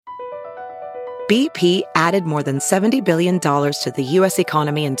BP added more than $70 billion to the U.S.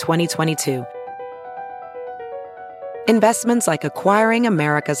 economy in 2022. Investments like acquiring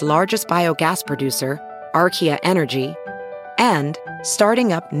America's largest biogas producer, Archaea Energy, and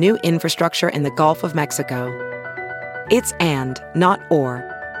starting up new infrastructure in the Gulf of Mexico. It's and, not or.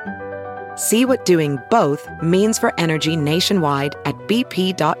 See what doing both means for energy nationwide at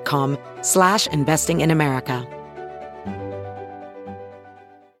bp.com/investing in America.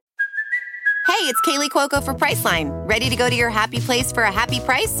 Hey, it's Kaylee Cuoco for Priceline. Ready to go to your happy place for a happy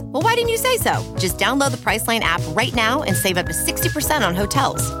price? Well, why didn't you say so? Just download the Priceline app right now and save up to 60% on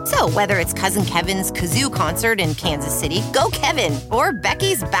hotels. So whether it's Cousin Kevin's Kazoo Concert in Kansas City, go Kevin, or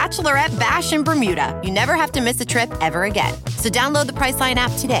Becky's Bachelorette Bash in Bermuda, you never have to miss a trip ever again. So download the Priceline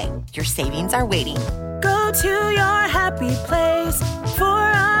app today. Your savings are waiting. Go to your happy place for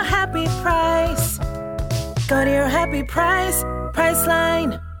a happy price. Go to your happy price,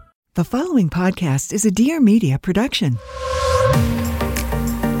 Priceline. The following podcast is a Dear Media production.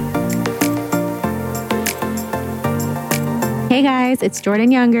 Hey guys, it's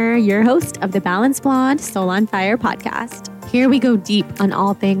Jordan Younger, your host of the Balanced Blonde Soul on Fire podcast. Here we go deep on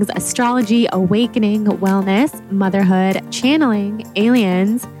all things astrology, awakening, wellness, motherhood, channeling,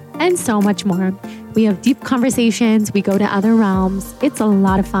 aliens, and so much more. We have deep conversations. We go to other realms. It's a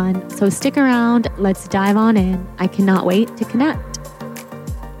lot of fun. So stick around. Let's dive on in. I cannot wait to connect.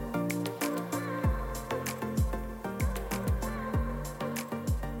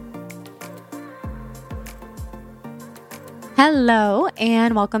 Hello,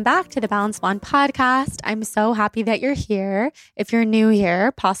 and welcome back to the Balanced Blonde podcast. I'm so happy that you're here. If you're new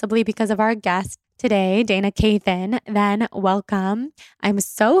here, possibly because of our guest today, Dayna Kathan, then welcome. I'm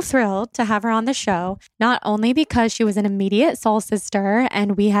so thrilled to have her on the show, not only because she was an immediate soul sister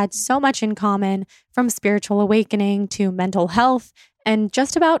and we had so much in common, from spiritual awakening to mental health and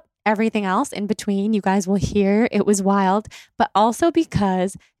just about everything else in between. You guys will hear it was wild, but also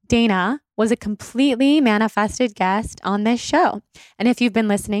because Dayna was a completely manifested guest on this show. And if you've been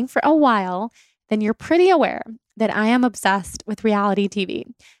listening for a while, then you're pretty aware that I am obsessed with reality TV.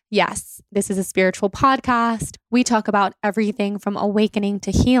 Yes, this is a spiritual podcast. We talk about everything from awakening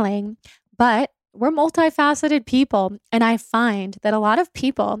to healing, but we're multifaceted people. And I find that a lot of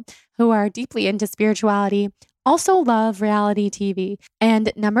people who are deeply into spirituality also love reality TV.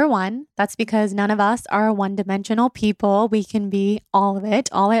 And number one, that's because none of us are one-dimensional people. We can be all of it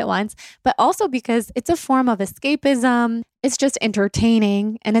all at once, but also because it's a form of escapism. It's just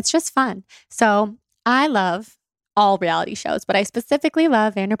entertaining and it's just fun. So I love all reality shows, but I specifically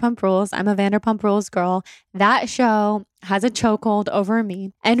love Vanderpump Rules. I'm a Vanderpump Rules girl. That show has a chokehold over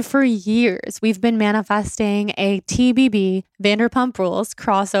me. And for years, we've been manifesting a TBB Vanderpump Rules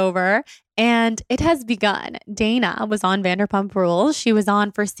crossover, and it has begun. Dayna was on Vanderpump Rules. She was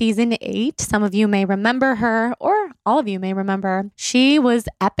on for season 8. Some of you may remember her, or all of you may remember. She was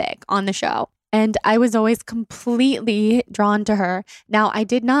epic on the show. And I was always completely drawn to her. Now, I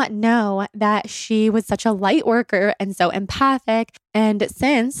did not know that she was such a light worker and so empathic. And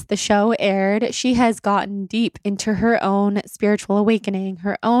since the show aired, she has gotten deep into her own spiritual awakening,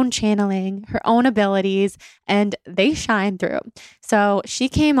 her own channeling, her own abilities, and they shine through. So she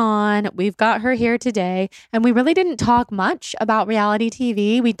came on, we've got her here today, and we really didn't talk much about reality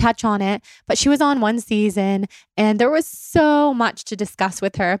TV. We touch on it, but she was on one season and there was so much to discuss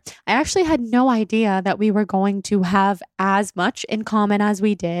with her. I actually had no idea that we were going to have as much in common as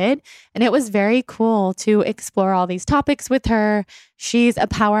we did. And it was very cool to explore all these topics with her. She's a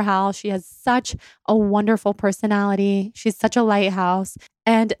powerhouse. She has such a wonderful personality. She's such a lighthouse.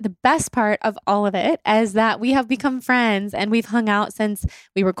 And the best part of all of it is that we have become friends and we've hung out since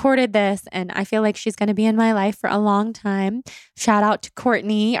we recorded this. And I feel like she's going to be in my life for a long time. Shout out to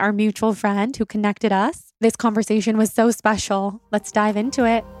Courtney, our mutual friend who connected us. This conversation was so special. Let's dive into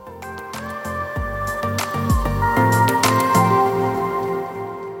it.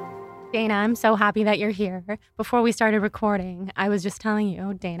 Dayna, I'm so happy that you're here. Before we started recording, I was just telling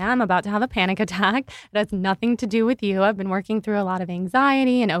you, Dayna, I'm about to have a panic attack. It has nothing to do with you. I've been working through a lot of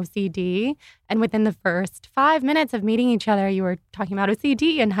anxiety and OCD. And within the first 5 minutes of meeting each other, you were talking about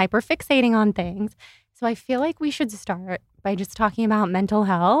OCD and hyperfixating on things. So I feel like we should start by just talking about mental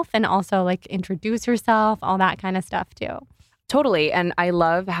health and also like introduce yourself, all that kind of stuff too. Totally. And I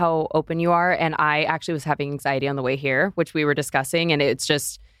love how open you are. And I actually was having anxiety on the way here, which we were discussing. And it's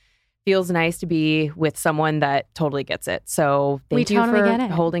just feels nice to be with someone that totally gets it. So thank you for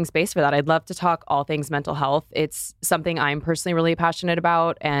holding space for that. I'd love to talk all things mental health. It's something I'm personally really passionate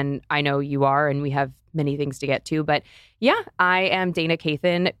about, and I know you are, and we have many things to get to. But yeah, I am Dayna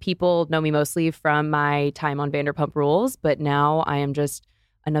Kathan. People know me mostly from my time on Vanderpump Rules, but now I am just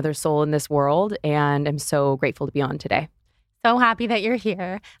another soul in this world. And I'm so grateful to be on today. So happy that you're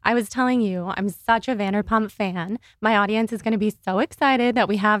here. I was telling you, I'm such a Vanderpump fan. My audience is going to be so excited that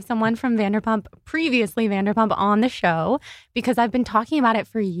we have someone from Vanderpump, previously Vanderpump, on the show because I've been talking about it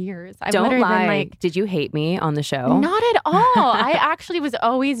for years. Don't lie. Did you hate me on the show? Not at all. I actually was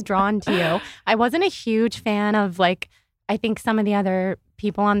always drawn to you. I wasn't a huge fan of I think some of the other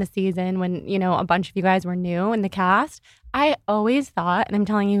people on the season when, a bunch of you guys were new in the cast. I always thought, and I'm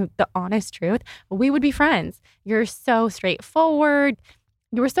telling you the honest truth, we would be friends. You're so straightforward.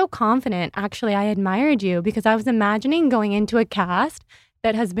 You were so confident. Actually, I admired you because I was imagining going into a cast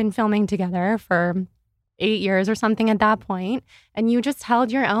that has been filming together for 8 years or something at that point, and you just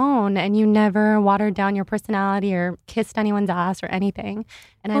held your own and you never watered down your personality or kissed anyone's ass or anything.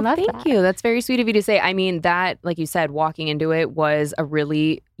 And I love that. Thank you. That's very sweet of you to say. I mean, that, like you said, walking into it was a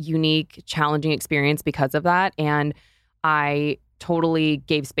really unique, challenging experience because of that. And I totally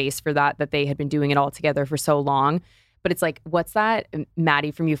gave space for that they had been doing it all together for so long. But it's like, what's that? Maddie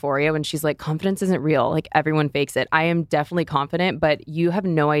from Euphoria, when she's like, confidence isn't real. Like, everyone fakes it. I am definitely confident, but you have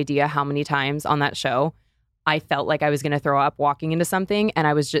no idea how many times on that show I felt like I was going to throw up walking into something. And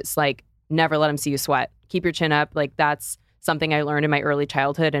I was just like, never let them see you sweat. Keep your chin up. Like, that's something I learned in my early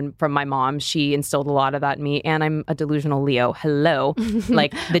childhood. And from my mom, she instilled a lot of that in me. And I'm a delusional Leo. Hello.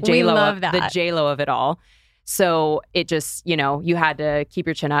 Like the J-Lo of it all. So it just, you had to keep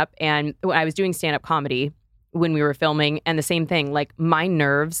your chin up. And when I was doing stand-up comedy when we were filming, and the same thing, like my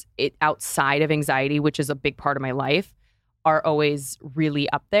nerves outside of anxiety, which is a big part of my life, are always really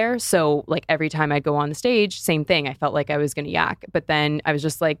up there. So like every time I'd go on the stage, same thing. I felt like I was going to yak. But then I was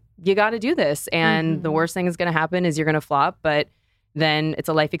just like, you got to do this. And the worst thing is going to happen is you're going to flop. But then it's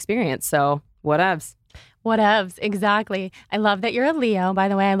a life experience. So whatevs. Whatevs, exactly. I love that you're a Leo. By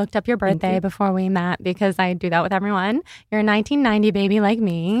the way, I looked up your birthday before we met because I do that with everyone. You're a 1990 baby like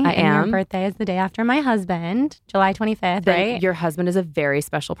me. I am. Your birthday is the day after my husband, July 25th, right? Your husband is a very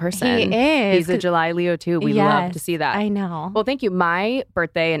special person. He is. He's a July Leo too. We love to see that. I know. Well, thank you. My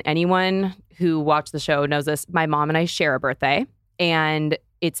birthday, and anyone who watched the show knows this, my mom and I share a birthday. And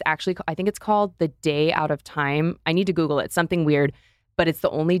it's actually, I think it's called the Day Out of Time. I need to Google it. Something weird. But it's the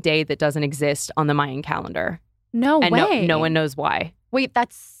only day that doesn't exist on the Mayan calendar. No way. And no one knows why. Wait,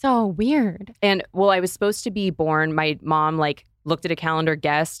 that's so weird. And I was supposed to be born. My mom looked at a calendar,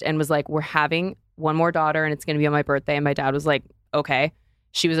 guessed, and was like, we're having one more daughter and it's going to be on my birthday. And my dad was like, okay.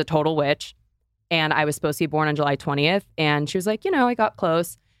 She was a total witch. And I was supposed to be born on July 20th. And she was like, I got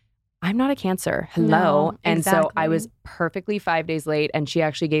close. I'm not a Cancer. Hello. No, and exactly. So I was perfectly 5 days late. And she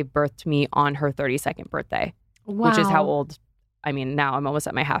actually gave birth to me on her 32nd birthday, Wow. which is how old. I mean, now I'm almost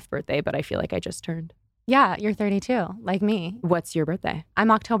at my half birthday, but I feel like I just turned. Yeah, you're 32, like me. What's your birthday?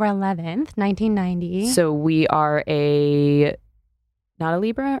 I'm October 11th, 1990. So we are not a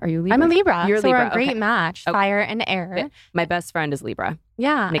Libra? Are you Libra? I'm a Libra. You're a so Libra. we're a great Okay. match, fire and air. My best friend is Libra.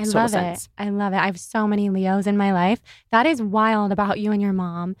 Yeah, Makes I total love sense. it. I love it. I have so many Leos in my life. That is wild about you and your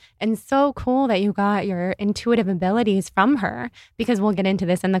mom. And so cool that you got your intuitive abilities from her, because we'll get into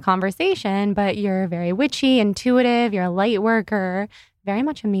this in the conversation, but you're very witchy, intuitive, you're a light worker, very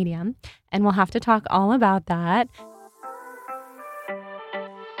much a medium. And we'll have to talk all about that.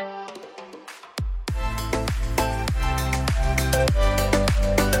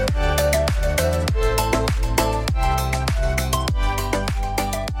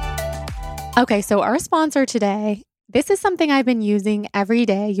 Okay, so our sponsor today, this is something I've been using every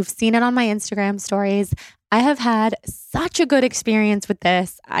day. You've seen it on my Instagram stories. I have had such a good experience with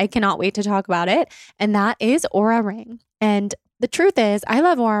this. I cannot wait to talk about it. And that is Aura Ring. And the truth is, I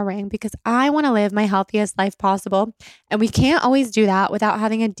love Aura Ring because I want to live my healthiest life possible. And we can't always do that without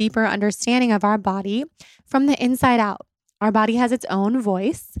having a deeper understanding of our body from the inside out. Our body has its own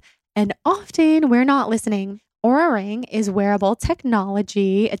voice, and often we're not listening. Aura Ring is wearable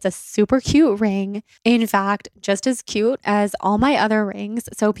technology. It's a super cute ring. In fact, just as cute as all my other rings.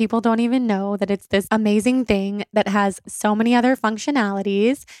 So people don't even know that it's this amazing thing that has so many other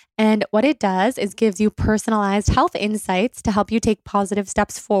functionalities. And what it does is gives you personalized health insights to help you take positive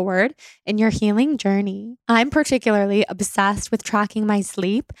steps forward in your healing journey. I'm particularly obsessed with tracking my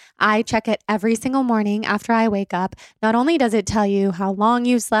sleep. I check it every single morning after I wake up. Not only does it tell you how long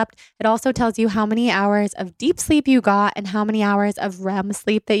you slept, it also tells you how many hours of deep sleep you got and how many hours of REM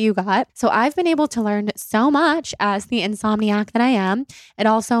sleep that you got. So I've been able to learn so much as the insomniac that I am. It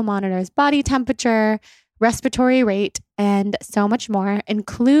also monitors body temperature, respiratory rate, and so much more,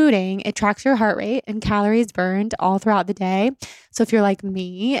 including it tracks your heart rate and calories burned all throughout the day. So if you're like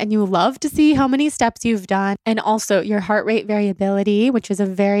me and you love to see how many steps you've done, and also your heart rate variability, which is a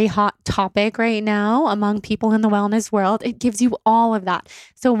very hot topic right now among people in the wellness world, it gives you all of that.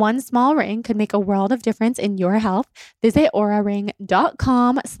 So one small ring could make a world of difference in your health. Visit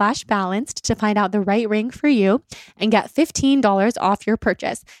auraring.com/balanced to find out the right ring for you and get $15 off your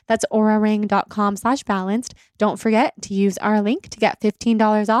purchase. That's auraring.com/balanced. Don't forget to use our link to get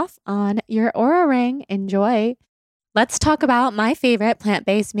 $15 off on your Aura Ring. Enjoy. Let's talk about my favorite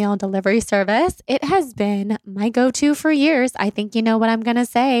plant-based meal delivery service. It has been my go-to for years. I think you know what I'm going to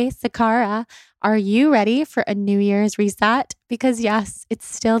say. Sakara. Are you ready for a New Year's reset? Because yes, it's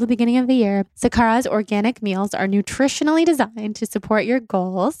still the beginning of the year. Sakara's organic meals are nutritionally designed to support your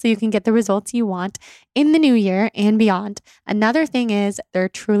goals so you can get the results you want in the new year and beyond. Another thing is they're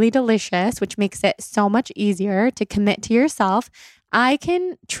truly delicious, which makes it so much easier to commit to yourself. I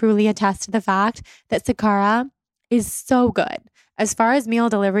can truly attest to the fact that Sakara is so good. As far as meal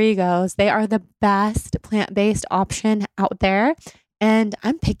delivery goes, they are the best plant-based option out there, and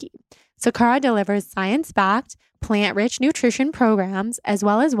I'm picky. Sakara delivers science-backed, plant-rich nutrition programs as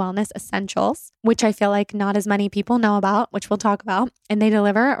well as wellness essentials, which I feel like not as many people know about, which we'll talk about, and they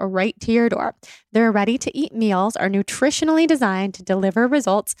deliver right to your door. Their ready-to-eat meals are nutritionally designed to deliver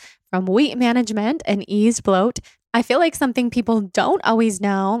results from weight management and ease bloat. I feel like something people don't always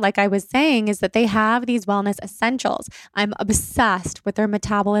know, like I was saying, is that they have these wellness essentials. I'm obsessed with their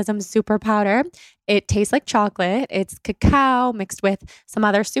metabolism super powder. It tastes like chocolate. It's cacao mixed with some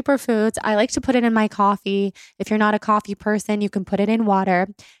other superfoods. I like to put it in my coffee. If you're not a coffee person, you can put it in water.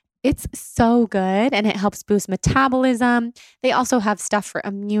 It's so good and it helps boost metabolism. They also have stuff for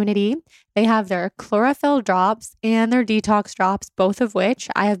immunity. They have their chlorophyll drops and their detox drops, both of which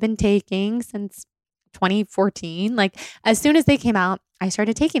I have been taking since 2014. Like as soon as they came out, I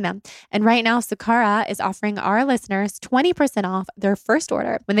started taking them. And right now, Sakara is offering our listeners 20% off their first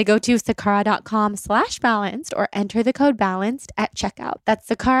order when they go to sakara.com/balanced or enter the code balanced at checkout. That's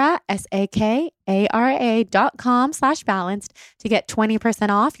Sakara, SAKARA.com/balanced to get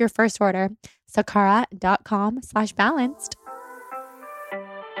 20% off your first order. Sakara.com/balanced.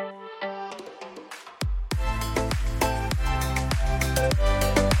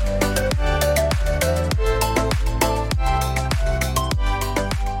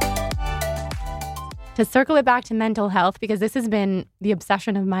 To circle it back to mental health, because this has been the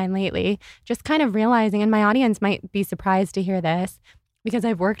obsession of mine lately, just kind of realizing, and my audience might be surprised to hear this, because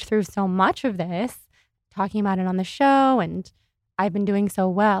I've worked through so much of this, talking about it on the show, and I've been doing so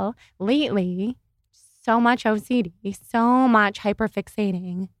well. Lately, so much OCD, so much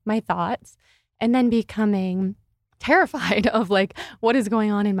hyperfixating my thoughts, and then becoming terrified of like, what is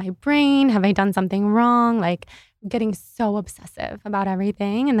going on in my brain? Have I done something wrong? Like, getting so obsessive about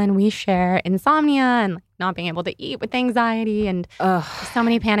everything. And then we share insomnia and like not being able to eat with anxiety and so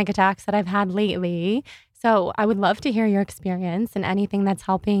many panic attacks that I've had lately. So I would love to hear your experience and anything that's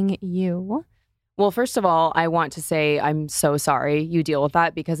helping you. Well, first of all, I want to say I'm so sorry you deal with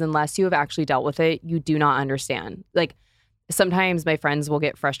that, because unless you have actually dealt with it, you do not understand. Like, sometimes my friends will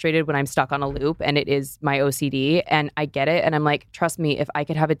get frustrated when I'm stuck on a loop and it is my OCD, and I get it. And I'm like, trust me, if I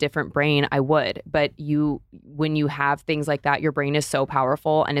could have a different brain, I would. But when you have things like that, your brain is so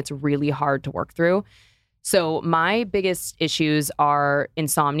powerful and it's really hard to work through. So my biggest issues are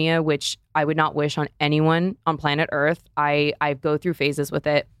insomnia, which I would not wish on anyone on planet Earth. I go through phases with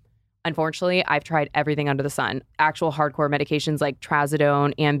it. Unfortunately, I've tried everything under the sun. Actual hardcore medications like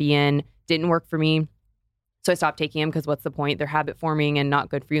trazodone, Ambien didn't work for me. So I stopped taking them because what's the point? They're habit forming and not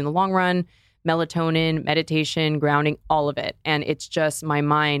good for you in the long run. Melatonin, meditation, grounding, all of it. And it's just my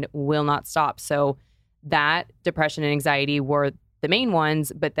mind will not stop. So that, depression and anxiety were the main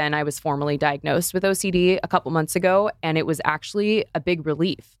ones. But then I was formally diagnosed with OCD a couple months ago. And it was actually a big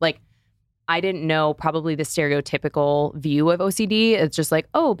relief. Like, I didn't know probably the stereotypical view of OCD. It's just like,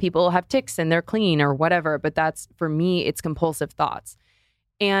 oh, people have tics and they're clean or whatever. But that's, for me, it's compulsive thoughts.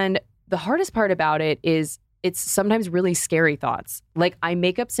 And the hardest part about it is it's sometimes really scary thoughts. Like, I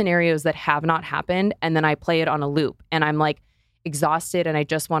make up scenarios that have not happened and then I play it on a loop and I'm like exhausted and I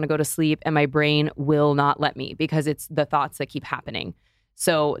just want to go to sleep and my brain will not let me because it's the thoughts that keep happening.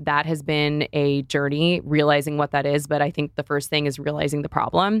 So that has been a journey, realizing what that is. But I think the first thing is realizing the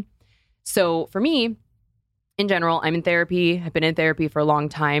problem. So for me, in general, I'm in therapy. I've been in therapy for a long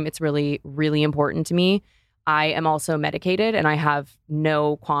time. It's really, really important to me. I am also medicated and I have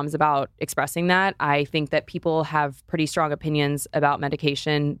no qualms about expressing that. I think that people have pretty strong opinions about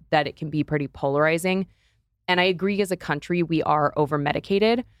medication, that it can be pretty polarizing. And I agree, as a country, we are over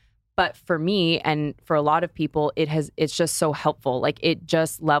medicated. But for me and for a lot of people, it's just so helpful. Like it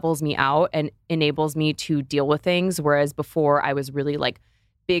just levels me out and enables me to deal with things. Whereas before I was really like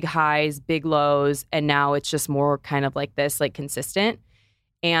big highs, big lows. And now it's just more kind of like this, like consistent.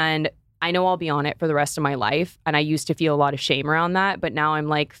 And I know I'll be on it for the rest of my life. And I used to feel a lot of shame around that. But now I'm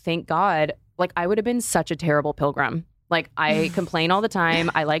like, thank God, like I would have been such a terrible pilgrim. Like I complain all the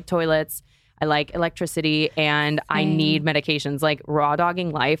time. I like toilets. I like electricity and I need medications. Like raw dogging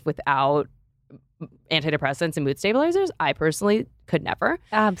life without antidepressants and mood stabilizers, I personally could never.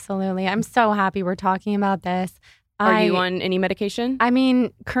 Absolutely. I'm so happy we're talking about this. Are you on any medication? I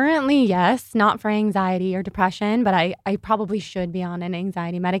mean, currently, yes, not for anxiety or depression, but I probably should be on an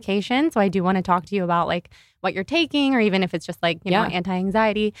anxiety medication. So I do want to talk to you about like what you're taking, or even if it's just like, you know,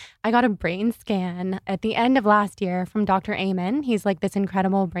 anti-anxiety. I got a brain scan at the end of last year from Dr. Amen. He's like this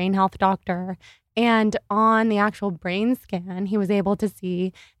incredible brain health doctor. And on the actual brain scan, he was able to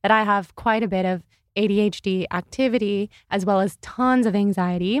see that I have quite a bit of ADHD activity as well as tons of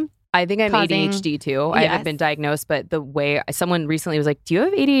anxiety. I think I'm ADHD too. I haven't been diagnosed, but the way someone recently was like, do you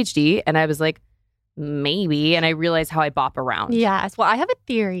have ADHD? And I was like, maybe. And I realized how I bop around. Yes. Well, I have a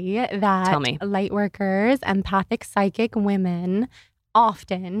theory that Tell me. Lightworkers, empathic, psychic women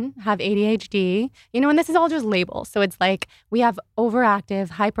often have ADHD, you know, and this is all just labels. So it's like we have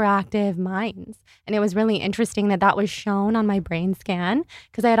overactive, hyperactive minds. And it was really interesting that that was shown on my brain scan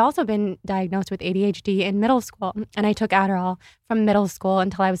because I had also been diagnosed with ADHD in middle school. And I took Adderall from middle school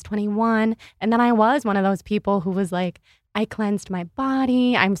until I was 21. And then I was one of those people who was like, I cleansed my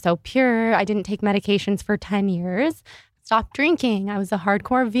body. I'm so pure. I didn't take medications for 10 years. Stopped drinking. I was a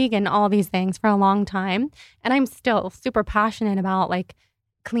hardcore vegan, all these things for a long time. And I'm still super passionate about like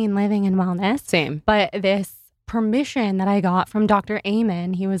clean living and wellness. Same. But this permission that I got from Dr.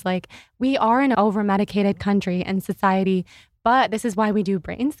 Amen, he was like, we are an over-medicated country and society, but this is why we do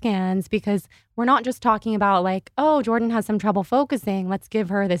brain scans, because we're not just talking about like, oh, Jordan has some trouble focusing. Let's give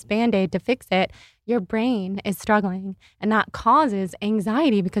her this Band-Aid to fix it. Your brain is struggling and that causes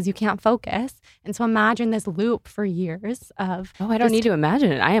anxiety because you can't focus. And so imagine this loop for years of... Oh, I don't need to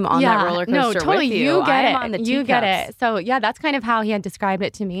imagine it. I am on that roller coaster no, totally, with you. You get I'm it. on the You teacups. get it. So yeah, that's kind of how he had described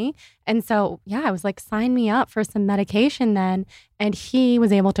it to me. And so yeah, I was like, sign me up for some medication then. And he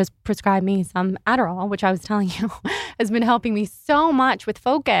was able to prescribe me some Adderall, which I was telling you has been helping me so much with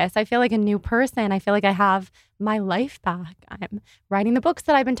focus. I feel like a new person. I feel like I have my life back. I'm writing the books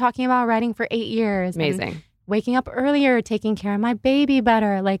that I've been talking about writing for 8 years. Amazing. Waking up earlier, taking care of my baby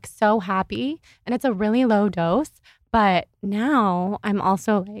better, like so happy. And it's a really low dose. But now I'm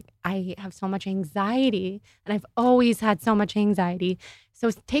also like, I have so much anxiety and I've always had so much anxiety. So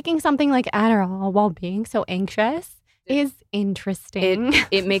taking something like Adderall while being so anxious is interesting.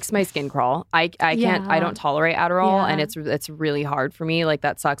 It makes my skin crawl. I can't. I don't tolerate Adderall, and it's really hard for me. Like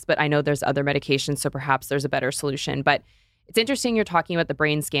that sucks. But I know there's other medications, so perhaps there's a better solution. But it's interesting you're talking about the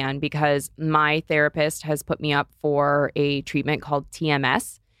brain scan because my therapist has put me up for a treatment called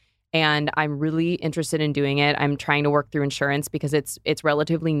TMS, and I'm really interested in doing it. I'm trying to work through insurance because it's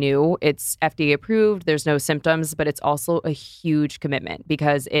relatively new. It's FDA approved. There's no symptoms, but it's also a huge commitment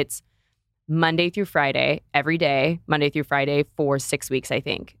because it's Monday through Friday, every day, Monday through Friday for 6 weeks, I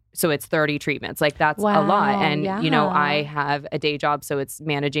think. So it's 30 treatments. Like that's a lot. And, you know, I have a day job, so it's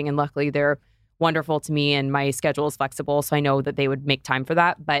managing. And luckily they're wonderful to me and my schedule is flexible. So I know that they would make time for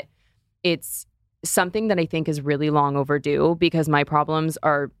that. But it's something that I think is really long overdue because my problems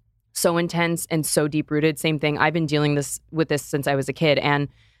are so intense and so deep rooted. Same thing. I've been dealing with this since I was a kid. And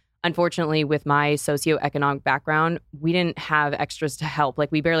unfortunately, with my socioeconomic background, we didn't have extras to help.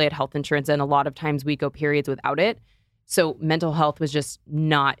 Like we barely had health insurance and a lot of times we'd go periods without it. So mental health was just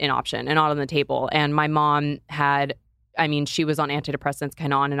not an option and not on the table. And my mom she was on antidepressants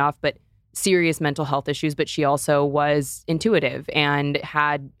kind of on and off, but serious mental health issues. But she also was intuitive and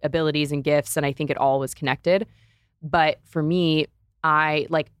had abilities and gifts. And I think it all was connected. But for me,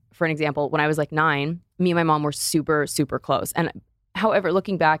 for an example, when I was like 9, me and my mom were super, super close. And however,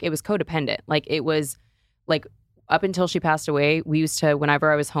 looking back, it was codependent. Like it was like up until she passed away, we used to,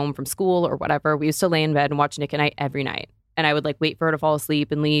 whenever I was home from school or whatever, we used to lay in bed and watch Nick at Night every night. And I would like wait for her to fall asleep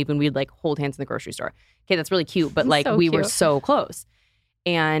and leave and we'd like hold hands in the grocery store. Okay, that's really cute. But like we were so close.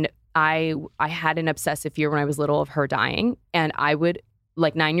 And I had an obsessive fear when I was little of her dying. And I would,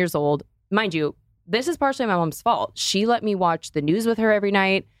 like 9 years old, mind you, this is partially my mom's fault. She let me watch the news with her every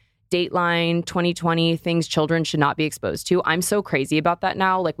night. Dateline, 2020, things children should not be exposed to. I'm so crazy about that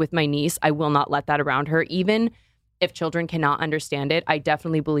now. Like with my niece, I will not let that around her. Even if children cannot understand it, I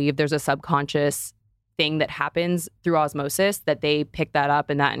definitely believe there's a subconscious thing that happens through osmosis that they pick that up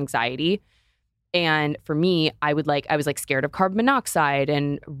and that anxiety. And for me, I was like scared of carbon monoxide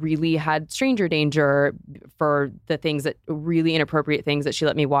and really had stranger danger for the things that really inappropriate things that she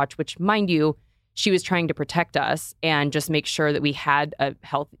let me watch, which, mind you, she was trying to protect us and just make sure that we had a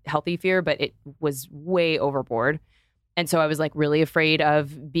healthy fear, but it was way overboard. And so I was like really afraid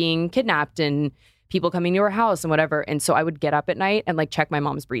of being kidnapped and people coming to our house and whatever. And so I would get up at night and like check my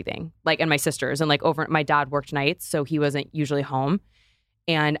mom's breathing, like, and my sister's, and like my dad worked nights, so he wasn't usually home.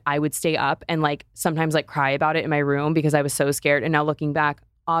 And I would stay up and like sometimes like cry about it in my room because I was so scared. And now looking back,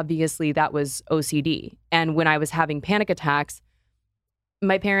 obviously that was OCD. And when I was having panic attacks,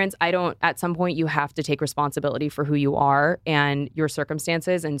 my parents, at some point you have to take responsibility for who you are and your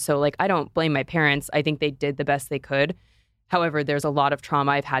circumstances. And so like, I don't blame my parents. I think they did the best they could. However, there's a lot of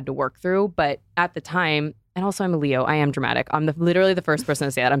trauma I've had to work through. But at the time, and also I'm a Leo, I am dramatic. I'm literally the first person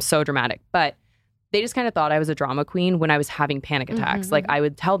to say that. I'm so dramatic. But they just kind of thought I was a drama queen when I was having panic attacks. Mm-hmm. Like I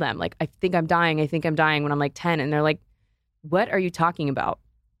would tell them, like, I think I'm dying when I'm like 10. And they're like, what are you talking about?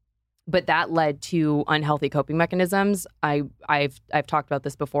 But that led to unhealthy coping mechanisms. I've talked about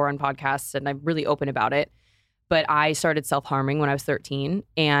this before on podcasts and I'm really open about it. But I started self-harming when I was 13.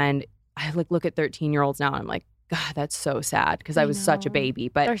 And I like look at 13-year-olds now and I'm like, God, that's so sad because I was such a baby.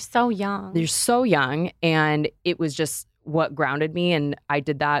 But they're so young. They're so young. And it was just what grounded me. And I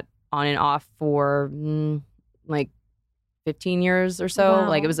did that on and off for like 15 years or so. Wow.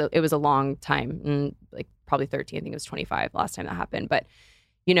 Like it was a long time, like probably 13. I think it was 25 last time that happened. But,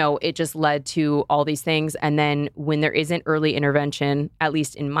 you know, it just led to all these things. And then when there isn't early intervention, at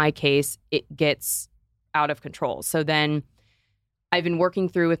least in my case, it gets out of control. So then I've been working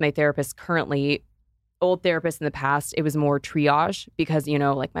through with my therapist currently. Old therapists in the past, it was more triage because, you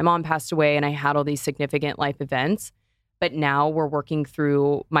know, like my mom passed away and I had all these significant life events. But now we're working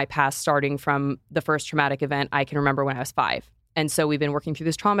through my past, starting from the first traumatic event I can remember when I was 5. And so we've been working through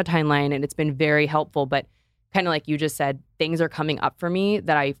this trauma timeline and it's been very helpful. But kind of like you just said, things are coming up for me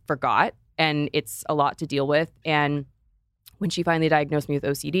that I forgot and it's a lot to deal with. And when she finally diagnosed me with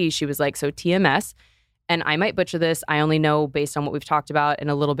OCD, she was like, so TMS, and I might butcher this. I only know based on what we've talked about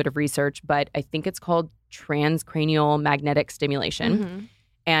and a little bit of research, but I think it's called transcranial magnetic stimulation. Mm-hmm.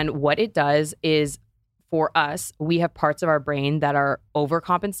 And what it does is, for us, we have parts of our brain that are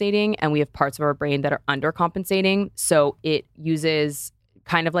overcompensating and we have parts of our brain that are undercompensating. So it uses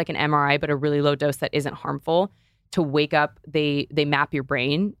kind of like an MRI, but a really low dose that isn't harmful to wake up. They map your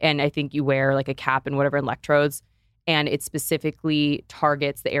brain. And I think you wear like a cap and whatever electrodes. And it specifically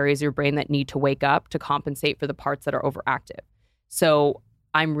targets the areas of your brain that need to wake up to compensate for the parts that are overactive. So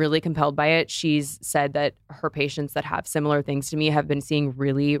I'm really compelled by it. She's said that her patients that have similar things to me have been seeing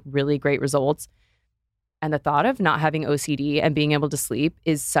really, really great results. And the thought of not having OCD and being able to sleep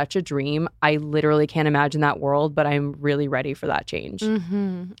is such a dream. I literally can't imagine that world, but I'm really ready for that change.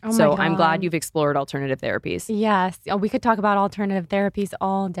 Mm-hmm. Oh so my God. I'm glad you've explored alternative therapies. Yes. Oh, we could talk about alternative therapies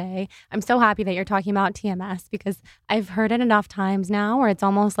all day. I'm so happy that you're talking about TMS because I've heard it enough times now where it's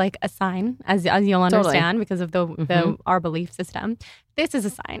almost like a sign, as you'll understand, because of our belief system. This is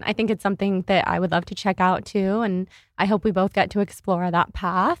a sign. I think it's something that I would love to check out too. And I hope we both get to explore that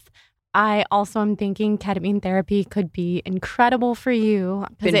path. I also am thinking ketamine therapy could be incredible for you.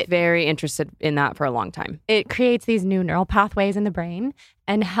 Been very interested in that for a long time. It creates these new neural pathways in the brain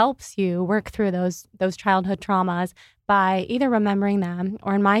and helps you work through those childhood traumas by either remembering them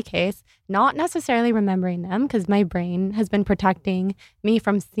or, in my case, not necessarily remembering them because my brain has been protecting me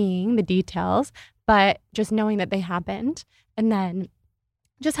from seeing the details, but just knowing that they happened. And then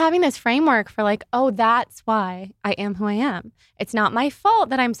just having this framework for like, oh, that's why I am who I am. It's not my fault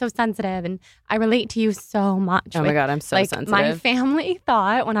that I'm so sensitive, and I relate to you so much. Oh my God, I'm so sensitive. My family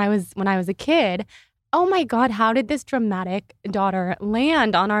thought when I was a kid, oh my God, how did this dramatic daughter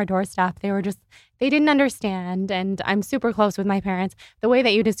land on our doorstep? They didn't understand. And I'm super close with my parents. The way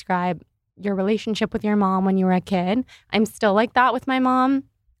that you describe your relationship with your mom when you were a kid, I'm still like that with my mom.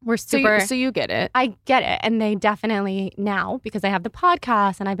 We're super. So you get it. I get it. And they definitely now, because I have the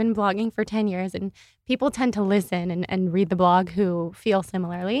podcast and I've been blogging for 10 years and people tend to listen and read the blog who feel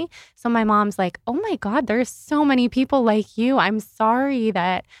similarly. So my mom's like, oh my God, there's so many people like you. I'm sorry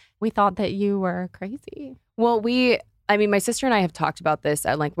that we thought that you were crazy. Well, my sister and I have talked about this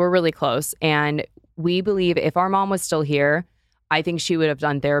and like we're really close. And we believe if our mom was still here, I think she would have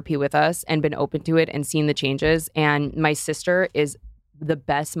done therapy with us and been open to it and seen the changes. And my sister is the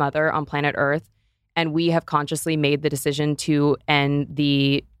best mother on planet Earth. And we have consciously made the decision to end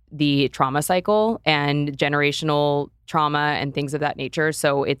the trauma cycle and generational trauma and things of that nature.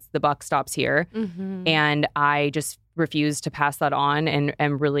 So it's the buck stops here. Mm-hmm. And I just refuse to pass that on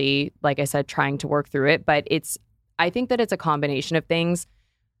and really, like I said, trying to work through it. But I think that it's a combination of things.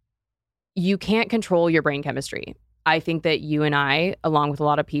 you can't control your brain chemistry. I think that you and I, along with a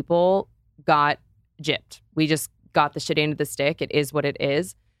lot of people, got gypped. We just got the shit end of the stick. It is what it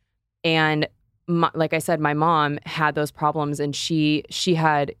is. And like I said, my mom had those problems, and she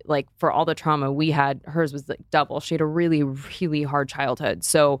had, like, for all the trauma we had, hers was like double. She had a really, really hard childhood.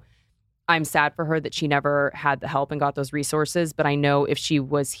 So I'm sad for her that she never had the help and got those resources. But I know if she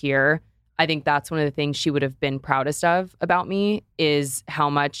was here, I think that's one of the things she would have been proudest of about me, is how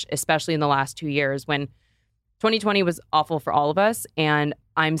much, especially in the last 2 years when 2020 was awful for all of us, and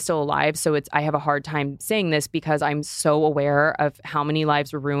I'm still alive. So I have a hard time saying this because I'm so aware of how many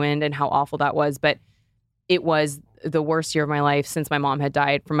lives were ruined and how awful that was. But it was the worst year of my life since my mom had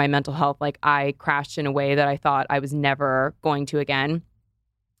died from my mental health. Like, I crashed in a way that I thought I was never going to again.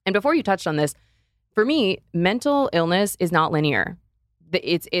 And before you touched on this, for me, mental illness is not linear.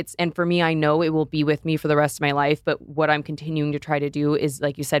 And for me, I know it will be with me for the rest of my life. But what I'm continuing to try to do is,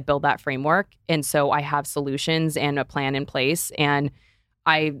 like you said, build that framework. And so I have solutions and a plan in place. And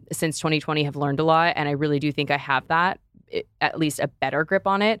I, since 2020, have learned a lot. And I really do think I have at least a better grip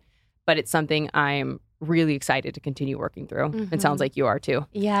on it. But it's something I'm really excited to continue working through. Mm-hmm. It sounds like you are too.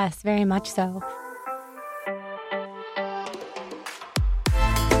 Yes, very much so.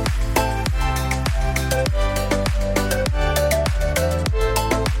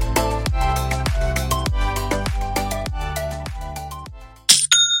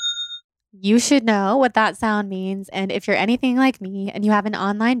 You should know what that sound means. And if you're anything like me and you have an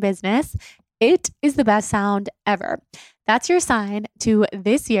online business, it is the best sound ever. That's your sign to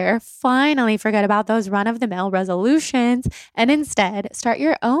this year finally forget about those run-of-the-mill resolutions and instead start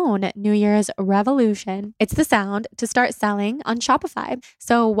your own New Year's revolution. It's the sound to start selling on Shopify.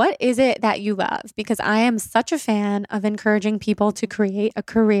 So what is it that you love? Because I am such a fan of encouraging people to create a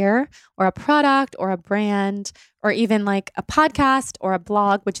career or a product or a brand or even like a podcast or a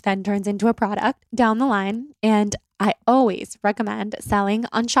blog, which then turns into a product down the line. And I always recommend selling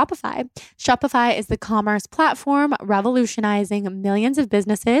on Shopify. Shopify is the commerce platform revolutionizing millions of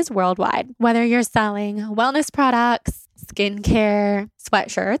businesses worldwide. Whether you're selling wellness products, skincare,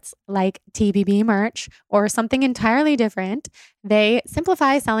 sweatshirts like TBB merch, or something entirely different, they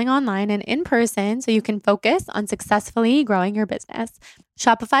simplify selling online and in person so you can focus on successfully growing your business.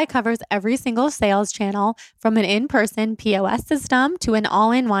 Shopify covers every single sales channel, from an in-person POS system to an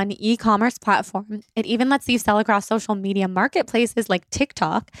all-in-one e-commerce platform. It even lets you sell across social media marketplaces like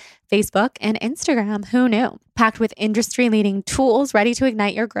TikTok, Facebook, and Instagram. Who knew? Packed with industry-leading tools ready to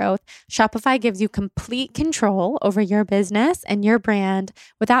ignite your growth, Shopify gives you complete control over your business and your brand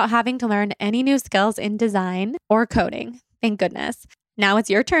without having to learn any new skills in design or coding. Thank goodness. Now it's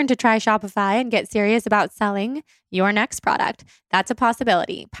your turn to try Shopify and get serious about selling your next product. That's a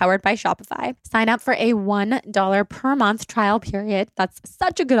possibility, powered by Shopify. Sign up for a $1 per month trial period. That's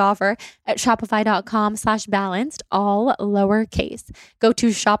such a good offer at shopify.com/balanced, all lowercase. Go to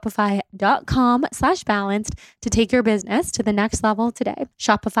shopify.com/balanced to take your business to the next level today.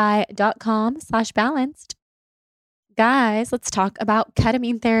 Shopify.com/balanced. Guys, let's talk about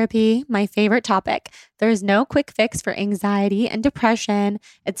ketamine therapy, my favorite topic. There's no quick fix for anxiety and depression.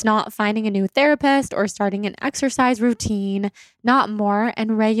 It's not finding a new therapist or starting an exercise routine, not more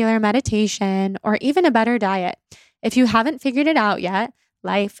and regular meditation, or even a better diet. If you haven't figured it out yet,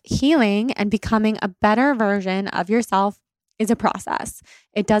 life, healing, and becoming a better version of yourself is a process.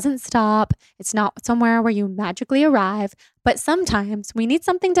 It doesn't stop. It's not somewhere where you magically arrive, but sometimes we need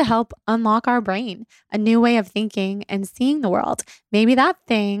something to help unlock our brain, a new way of thinking and seeing the world. Maybe that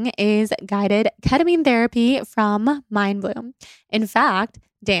thing is guided ketamine therapy from MindBloom. In fact,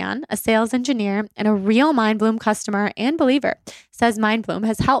 Dan, a sales engineer and a real MindBloom customer and believer, says MindBloom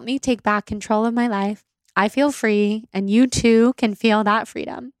has helped me take back control of my life. I feel free, and you too can feel that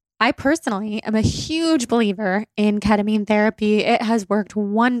freedom. I personally am a huge believer in ketamine therapy. It has worked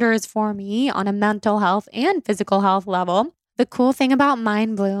wonders for me on a mental health and physical health level. The cool thing about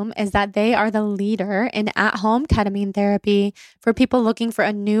MindBloom is that they are the leader in at-home ketamine therapy for people looking for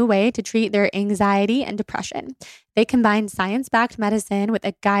a new way to treat their anxiety and depression. They combine science-backed medicine with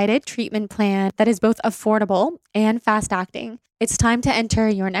a guided treatment plan that is both affordable and fast-acting. It's time to enter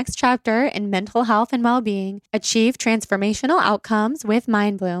your next chapter in mental health and well-being. Achieve transformational outcomes with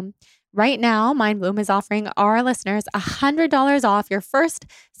MindBloom. Right now, MindBloom is offering our listeners $100 off your first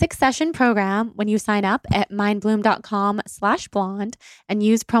 6-session program when you sign up at mindbloom.com/blonde and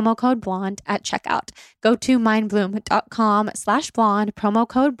use promo code blonde at checkout. Go to mindbloom.com/blonde, promo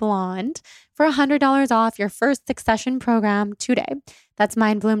code blonde for $100 off your first 6-session program today. That's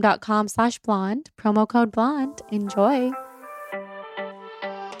mindbloom.com/blonde, promo code blonde. Enjoy.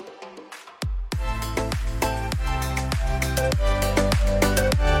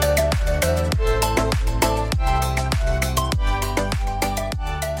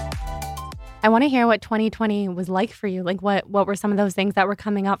 I want to hear what 2020 was like for you. Like what were some of those things that were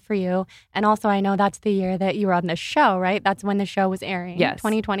coming up for you? And also I know that's the year that you were on the show, right? That's when the show was airing. Yes.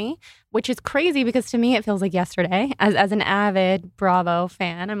 2020, which is crazy because to me it feels like yesterday. As an avid Bravo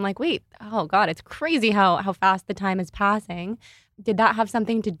fan, I'm like, wait, oh God, it's crazy how fast the time is passing. Did that have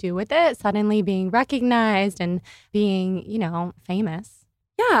something to do with it? Suddenly being recognized and being, famous?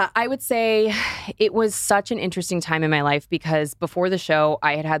 Yeah, I would say it was such an interesting time in my life because before the show,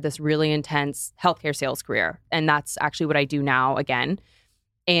 I had this really intense healthcare sales career. And that's actually what I do now again.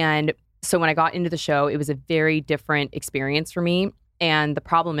 And so when I got into the show, it was a very different experience for me. And the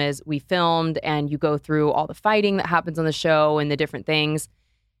problem is we filmed and you go through all the fighting that happens on the show and the different things.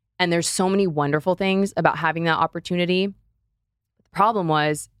 And there's so many wonderful things about having that opportunity. The problem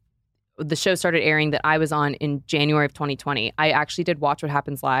was the show started airing that I was on in January of 2020. I actually did Watch What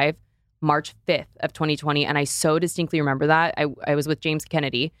Happens Live March 5th of 2020. And I so distinctly remember that. I was with James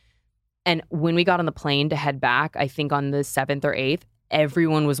Kennedy. And when we got on the plane to head back, I think on the 7th or 8th,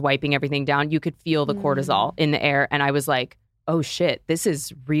 everyone was wiping everything down. You could feel the cortisol in the air. And I was like, oh shit, this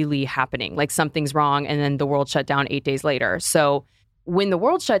is really happening. Like something's wrong. And then the world shut down 8 days later. So when the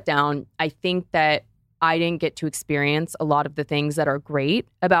world shut down, I think that I didn't get to experience a lot of the things that are great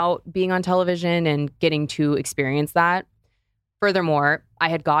about being on television and getting to experience that. Furthermore, I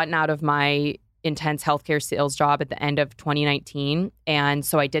had gotten out of my intense healthcare sales job at the end of 2019. And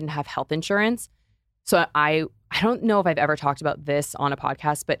so I didn't have health insurance. So I don't know if I've ever talked about this on a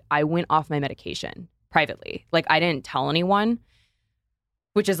podcast, but I went off my medication privately. Like I didn't tell anyone,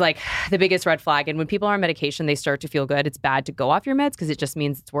 which is like the biggest red flag. And when people are on medication, they start to feel good. It's bad to go off your meds because it just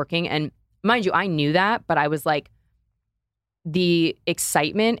means it's working. And mind you, I knew that, but I was like, the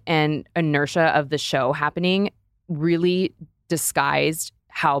excitement and inertia of the show happening really disguised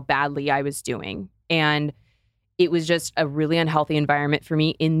how badly I was doing. And it was just a really unhealthy environment for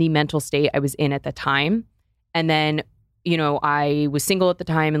me in the mental state I was in at the time. And then, I was single at the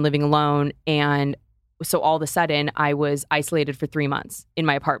time and living alone. And so all of a sudden I was isolated for 3 months in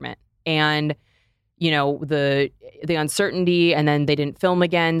my apartment. And the uncertainty, and then they didn't film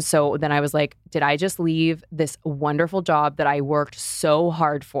again. So then I was like, did I just leave this wonderful job that I worked so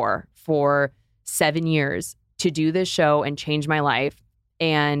hard for 7 years to do this show and change my life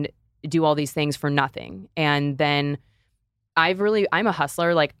and do all these things for nothing? And then I'm a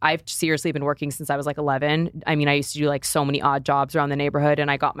hustler. Like I've seriously been working since I was like 11. I mean, I used to do like so many odd jobs around the neighborhood,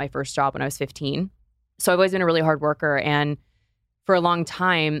 and I got my first job when I was 15. So I've always been a really hard worker. And for a long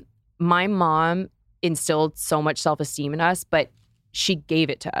time, my mom instilled so much self-esteem in us, but she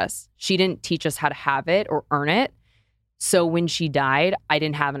gave it to us. She didn't teach us how to have it or earn it. So when she died, I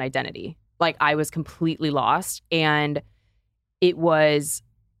didn't have an identity. Like I was completely lost. And it was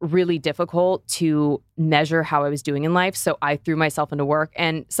really difficult to measure how I was doing in life. So I threw myself into work.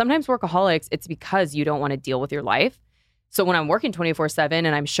 And sometimes workaholics, it's because you don't want to deal with your life. So when I'm working 24/7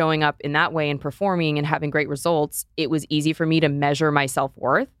 and I'm showing up in that way and performing and having great results, it was easy for me to measure my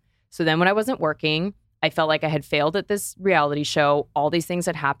self-worth. So then when I wasn't working, I felt like I had failed at this reality show. All these things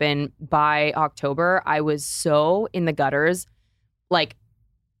had happened. By October, I was so in the gutters. Like,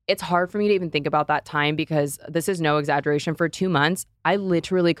 it's hard for me to even think about that time because this is no exaggeration. For 2 months, I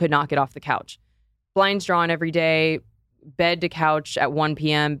literally could not get off the couch. Blinds drawn every day, bed to couch at 1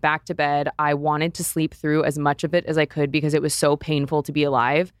 p.m., back to bed. I wanted to sleep through as much of it as I could because it was so painful to be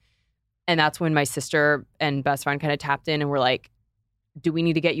alive. And that's when my sister and best friend kind of tapped in and were like, do we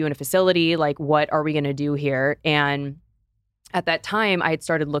need to get you in a facility? Like, what are we going to do here? And at that time, I had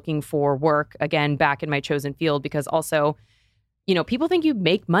started looking for work again back in my chosen field because also, people think you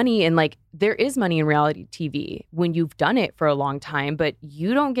make money, and like there is money in reality TV when you've done it for a long time, but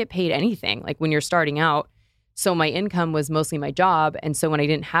you don't get paid anything like when you're starting out. So my income was mostly my job. And so when I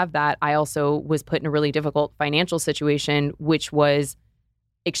didn't have that, I also was put in a really difficult financial situation, which was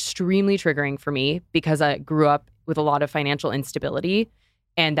extremely triggering for me because I grew up with a lot of financial instability.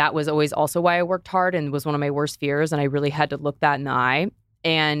 And that was always also why I worked hard and was one of my worst fears. And I really had to look that in the eye.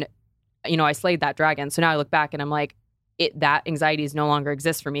 And, I slayed that dragon. So now I look back and I'm like, that anxiety no longer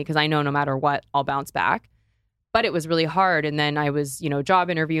exists for me because I know no matter what, I'll bounce back. But it was really hard. And then I was, job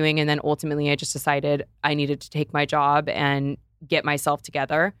interviewing. And then ultimately I just decided I needed to take my job and get myself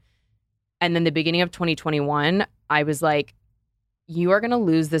together. And then the beginning of 2021, I was like, you are going to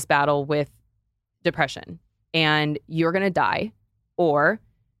lose this battle with depression and you're going to die, or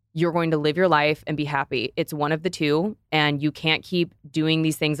you're going to live your life and be happy. It's one of the two. And you can't keep doing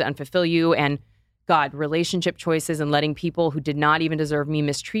these things that unfulfill you. And God, relationship choices and letting people who did not even deserve me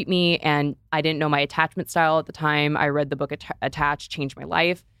mistreat me. And I didn't know my attachment style at the time. I read the book Attached, changed my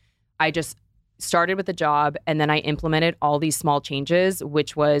life. I just started with a job and then I implemented all these small changes,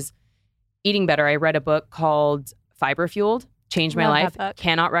 which was eating better. I read a book called Fiber Fueled, changed my life.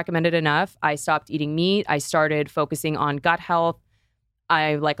 Cannot recommend it enough. I stopped eating meat. I started focusing on gut health.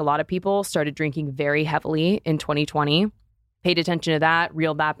 I, like a lot of people, started drinking very heavily in 2020. Paid attention to that,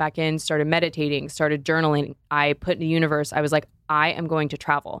 reeled that back in, started meditating, started journaling. I put in the universe, I was like, I am going to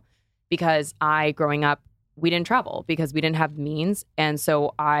travel, because growing up, we didn't travel because we didn't have the means. And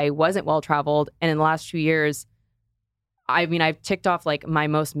so I wasn't well traveled. And in the last 2 years, I've ticked off like my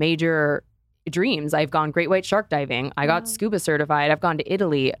most major dreams. I've gone great white shark diving. I got scuba certified. I've gone to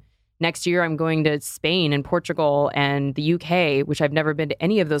Italy. Next year, I'm going to Spain and Portugal and the UK, which I've never been to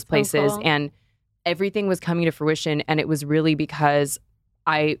any of those places. Cool. And everything was coming to fruition. And it was really because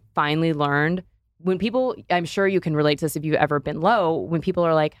I finally learned when people, I'm sure you can relate to this if you've ever been low, when people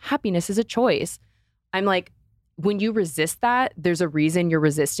are like, happiness is a choice. I'm like, when you resist that, there's a reason you're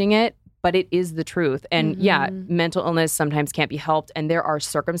resisting it, but it is the truth. And yeah, mental illness sometimes can't be helped. And there are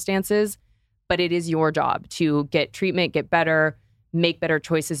circumstances, but it is your job to get treatment, get better, make better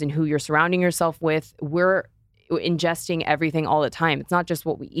choices in who you're surrounding yourself with. We're ingesting everything all the time. It's not just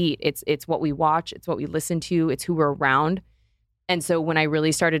what we eat. It's what we watch. It's what we listen to. It's who we're around. And so when I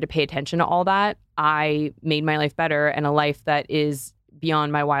really started to pay attention to all that, I made my life better and a life that is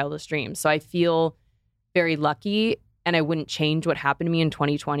beyond my wildest dreams. So I feel very lucky, and I wouldn't change what happened to me in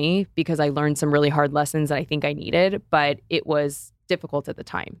 2020 because I learned some really hard lessons that I think I needed, but it was difficult at the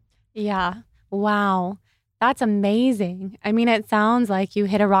time. Yeah. Wow. That's amazing. I mean, it sounds like you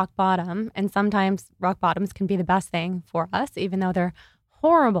hit a rock bottom, and sometimes rock bottoms can be the best thing for us, even though they're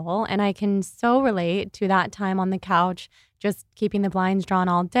horrible. And I can so relate to that time on the couch, just keeping the blinds drawn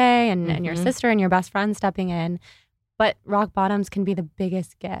all day and your sister and your best friend stepping in. But rock bottoms can be the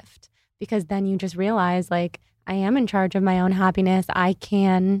biggest gift, because then you just realize, like, I am in charge of my own happiness. I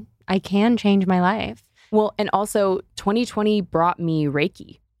can change my life. Well, and also 2020 brought me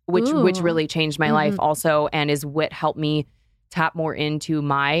Reiki, which really changed my life also, and is what helped me tap more into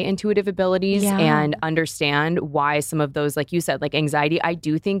my intuitive abilities and understand why some of those, like you said, like anxiety, I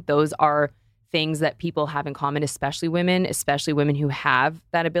do think those are things that people have in common, especially women who have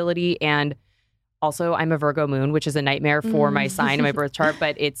that ability. And also, I'm a Virgo moon, which is a nightmare for my sign and my birth chart.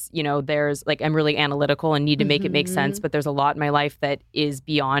 But it's, there's like, I'm really analytical and need to make it make sense. But there's a lot in my life that is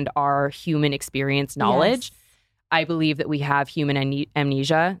beyond our human experience knowledge. Yes. I believe that we have human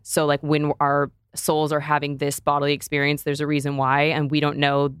amnesia. So like when our souls are having this bodily experience, there's a reason why. And we don't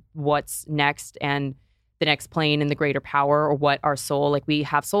know what's next and the next plane and the greater power, or what our soul, like we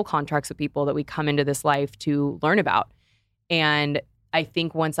have soul contracts with people that we come into this life to learn about. And I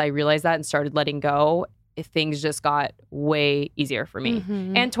think once I realized that and started letting go, things just got way easier for me.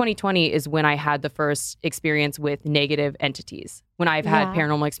 And 2020 is when I had the first experience with negative entities, when I've had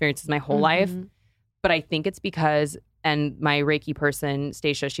paranormal experiences my whole life. But I think it's because, and my Reiki person,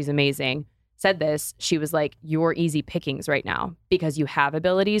 Stacia, she's amazing, said this. She was like, you're easy pickings right now because you have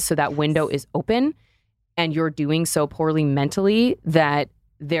abilities. So that window is open, and you're doing so poorly mentally that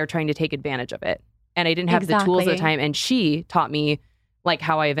they're trying to take advantage of it. And I didn't have the tools at the time. And she taught me like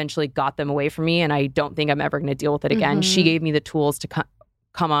how I eventually got them away from me. And I don't think I'm ever going to deal with it again. She gave me the tools to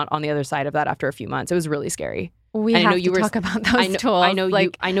come out on the other side of that after a few months. It was really scary. We have to talk about those tools.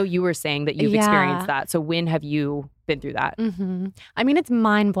 I know you were saying that you've experienced that. So when have you been through that? I mean, it's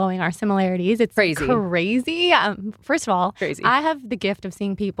mind-blowing, our similarities. It's crazy. First of all, crazy. I have the gift of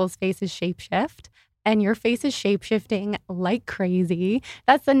seeing people's faces shapeshift. And your face is shape-shifting like crazy.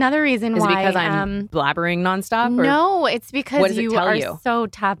 That's another reason why. Is it because I'm blabbering nonstop? Or no, it's because you are so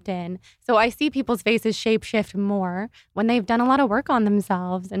tapped in. So I see people's faces shape-shift more when they've done a lot of work on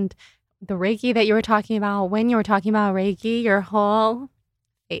themselves. And the Reiki that you were talking about, when you were talking about Reiki, your whole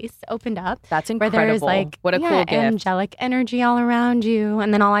face opened up. That's incredible. Where there's like, what a cool gift. Angelic energy all around you.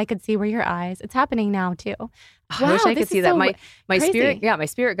 And then all I could see were your eyes. It's happening now too. Wow, I wish I could see that. My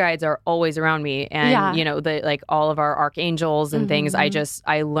spirit guides are always around me, and the all of our archangels and things.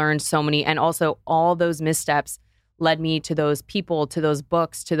 I learned so many, and also all those missteps led me to those people, to those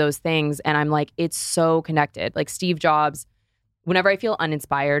books, to those things, and I'm like, it's so connected. Like Steve Jobs, whenever I feel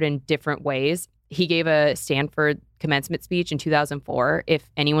uninspired in different ways, he gave a Stanford commencement speech in 2004. If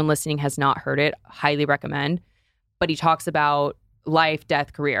anyone listening has not heard it, highly recommend. But he talks about life,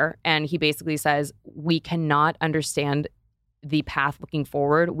 death, career. And he basically says, we cannot understand the path looking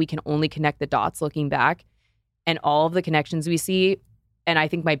forward. We can only connect the dots looking back. And all of the connections we see, and I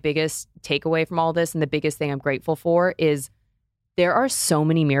think my biggest takeaway from all this and the biggest thing I'm grateful for is there are so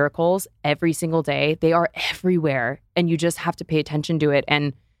many miracles every single day. They are everywhere. And you just have to pay attention to it.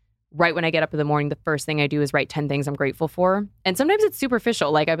 And right when I get up in the morning, the first thing I do is write 10 things I'm grateful for. And sometimes it's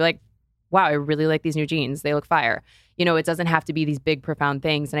superficial. Like I'd be like, wow, I really like these new jeans. They look fire. You know, it doesn't have to be these big, profound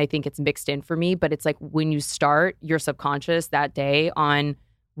things. And I think it's mixed in for me. But it's like when you start your subconscious that day on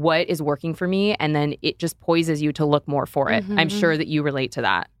what is working for me, and then it just poises you to look more for it. I'm sure that you relate to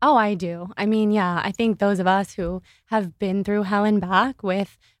that. Oh, I do. I mean, yeah, I think those of us who have been through hell and back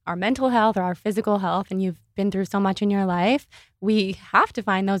with our mental health or our physical health, and you've been through so much in your life, we have to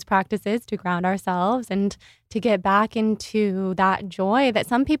find those practices to ground ourselves and to get back into that joy that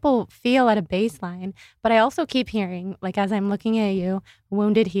some people feel at a baseline. But I also keep hearing, like, as I'm looking at you,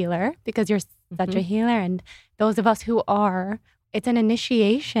 wounded healer, because you're such a healer. And those of us who are, it's an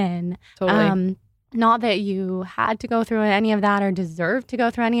initiation. Totally. Not that you had to go through any of that or deserve to go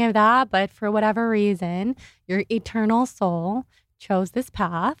through any of that, but for whatever reason, your eternal soul chose this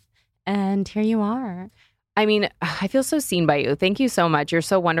path, and here you are. I mean, I feel so seen by you. Thank you so much. You're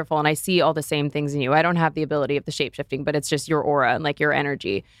so wonderful. And I see all the same things in you. I don't have the ability of the shape-shifting, but it's just your aura and like your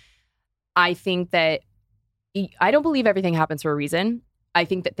energy. I think that I don't believe everything happens for a reason. I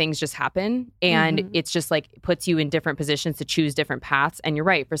think that things just happen, and it's just like puts you in different positions to choose different paths. And you're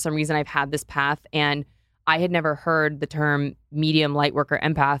right. For some reason, I've had this path, and I had never heard the term medium, light worker,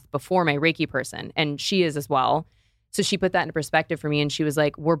 empath before my Reiki person, and she is as well. So she put that into perspective for me, and she was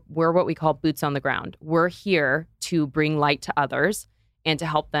like, we're what we call boots on the ground. We're here to bring light to others and to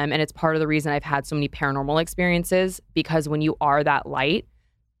help them. And it's part of the reason I've had so many paranormal experiences, because when you are that light,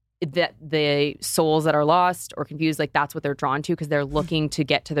 that the souls that are lost or confused, like that's what they're drawn to, because they're looking to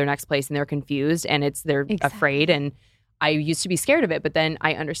get to their next place and they're confused and they're afraid. And I used to be scared of it, but then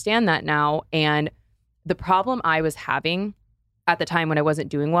I understand that now. And the problem I was having at the time when I wasn't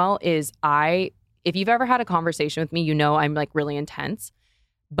doing well is if you've ever had a conversation with me, you know I'm like really intense,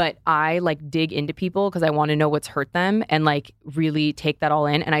 but I like dig into people because I want to know what's hurt them and like really take that all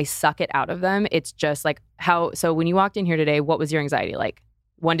in, and I suck it out of them. It's just like so when you walked in here today, what was your anxiety like?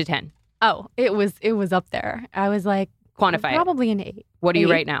 1 to 10. Oh, it was up there. I was like, quantify probably it. An 8. What are you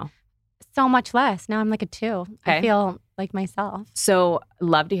right now? So much less. Now I'm like a 2. Okay. I feel like myself. So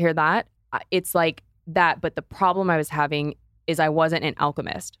love to hear that. It's like that, but the problem I was having is I wasn't an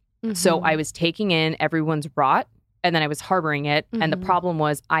alchemist. So I was taking in everyone's rot, and then I was harboring it. And the problem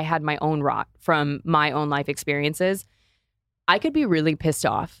was I had my own rot from my own life experiences. I could be really pissed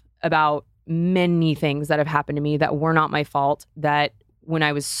off about many things that have happened to me that were not my fault, that when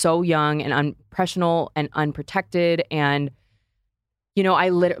I was so young and impressionable and unprotected. And, you know,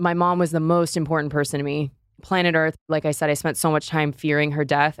 my mom was the most important person to me. Planet Earth, like I said, I spent so much time fearing her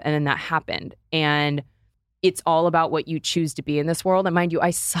death, and then that happened. And it's all about what you choose to be in this world. And mind you, I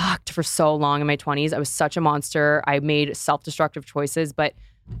sucked for so long in my 20s. I was such a monster. I made self-destructive choices, but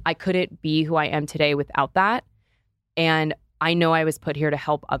I couldn't be who I am today without that. And I know I was put here to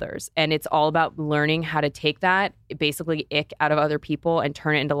help others. And it's all about learning how to take that, basically ick out of other people, and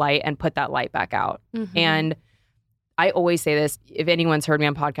turn it into light and put that light back out. And I always say this, if anyone's heard me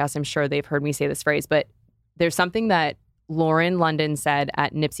on podcasts, I'm sure they've heard me say this phrase, but there's something that Lauren London said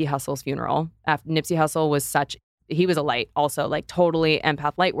at Nipsey Hussle's funeral. Nipsey Hussle he was a light also, like totally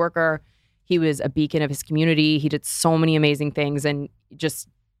empath light worker. He was a beacon of his community. He did so many amazing things and just,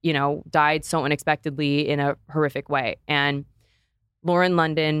 you know, died so unexpectedly in a horrific way. And Lauren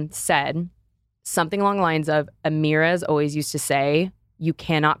London said something along the lines of, Amira's always used to say, you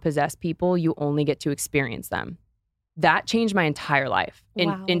cannot possess people, you only get to experience them. That changed my entire life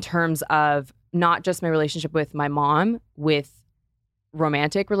in terms of not just my relationship with my mom, with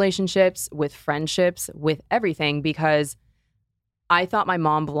romantic relationships, with friendships, with everything, because I thought my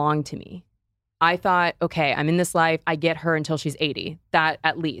mom belonged to me. I thought, okay, I'm in this life, I get her until she's 80. That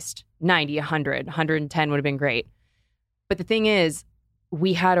at least 90, 100, 110 would have been great. But the thing is,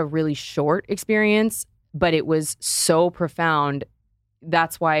 we had a really short experience, but it was so profound.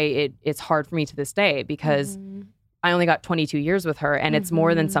 That's why it's hard for me to this day, because I only got 22 years with her, and it's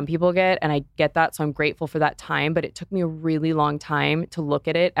more than some people get, and I get that, so I'm grateful for that time. But it took me a really long time to look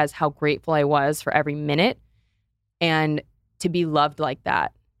at it as how grateful I was for every minute, and to be loved like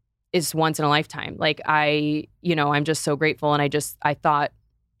that is once in a lifetime. Like I'm just so grateful, and I thought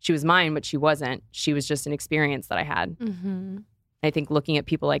she was mine, but she wasn't. She was just an experience that I had. I think looking at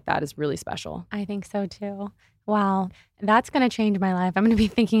people like that is really special. I think so too. Wow. That's going to change my life. I'm going to be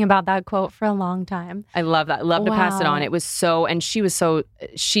thinking about that quote for a long time. I love that. I love to pass it on. It was and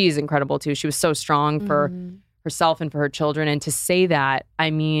she's incredible too. She was so strong for herself and for her children. And to say that, I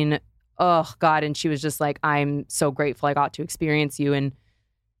mean, oh God. And she was just like, I'm so grateful I got to experience you. And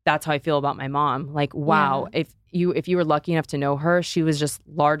that's how I feel about my mom. Like, wow. Yeah. If you were lucky enough to know her, she was just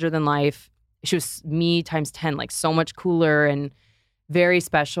larger than life. She was me times 10, like so much cooler and very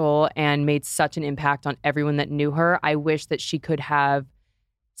special, and made such an impact on everyone that knew her. I wish that she could have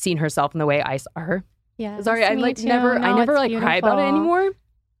seen herself in the way I saw her. Yeah. Sorry, I like too. never No, I never it's like cry about it beautiful. anymore.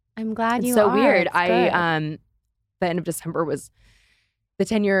 I'm glad It's you so are. weird. It's good. The end of December was the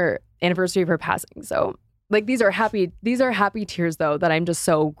 10-year anniversary of her passing. So like these are happy tears though that I'm just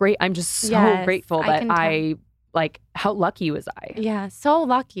so great. I'm just so Yes, grateful I that can tell. I like how lucky was I? Yeah, so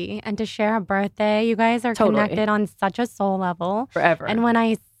lucky. And to share a birthday, you guys are Totally. connected on such a soul level. Forever. And when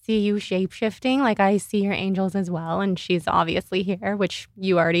I see you shape-shifting, like I see your angels as well. And she's obviously here, which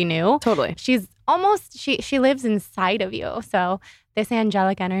you already knew. Totally. She's almost, she lives inside of you. So this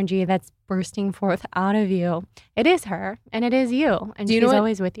angelic energy that's bursting forth out of you, it is her and it is you. And Do you she's know what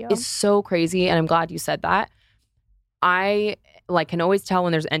always with you. It's so crazy, and I'm glad you said that. I like can always tell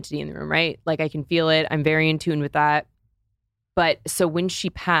when there's entity in the room, right? Like I can feel it. I'm very in tune with that. But so when she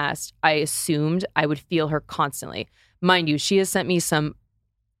passed, I assumed I would feel her constantly. Mind you, she has sent me some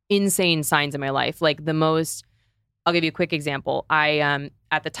insane signs in my life. Like the most, I'll give you a quick example.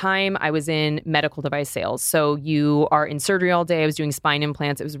 At the time I was in medical device sales. So you are in surgery all day. I was doing spine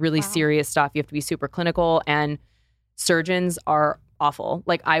implants. It was really serious stuff. You have to be super clinical, and surgeons are awful.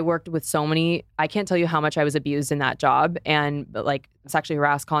 Like I worked with so many, I can't tell you how much I was abused in that job, and like sexually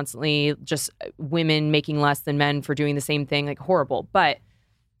harassed constantly, just women making less than men for doing the same thing, like horrible. But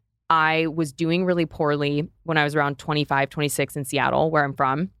I was doing really poorly when I was around 25, 26 in Seattle, where I'm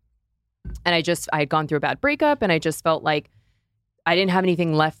from. And I had gone through a bad breakup, and I just felt like I didn't have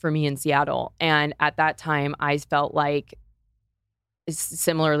anything left for me in Seattle. And at that time, I felt like,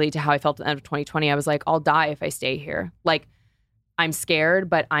 similarly to how I felt at the end of 2020, I was like, I'll die if I stay here. Like, I'm scared,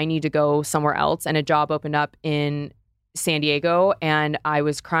 but I need to go somewhere else. And a job opened up in San Diego, and I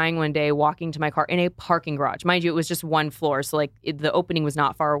was crying one day walking to my car in a parking garage. Mind you, it was just one floor. So like the opening was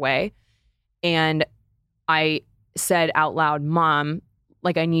not far away. And I said out loud, Mom,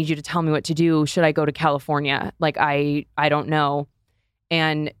 like, I need you to tell me what to do. Should I go to California? Like, I don't know.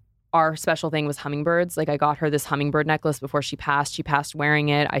 And our special thing was hummingbirds. Like, I got her this hummingbird necklace before she passed. She passed wearing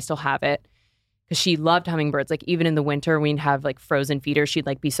it. I still have it because she loved hummingbirds. Like, even in the winter, we'd have like frozen feeders. She'd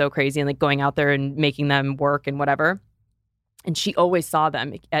like be so crazy and like going out there and making them work and whatever. And she always saw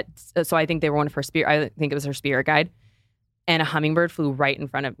them so I think they were one of her I think it was her spirit guide. And a hummingbird flew right in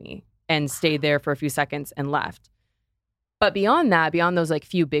front of me and stayed there for a few seconds and left. But beyond that, beyond those like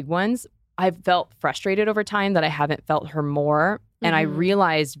few big ones, I've felt frustrated over time that I haven't felt her more. And I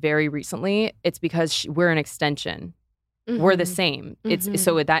realized very recently it's because we're an extension. We're the same. It's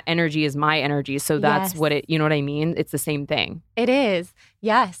so that energy is my energy. So that's what it, you know what I mean? It's the same thing. It is.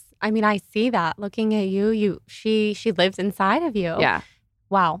 Yes. I mean, I see that looking at you, she lives inside of you. Yeah.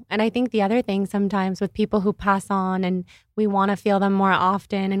 Wow. And I think the other thing sometimes with people who pass on and we want to feel them more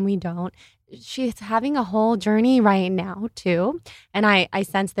often and we don't, she's having a whole journey right now too. And I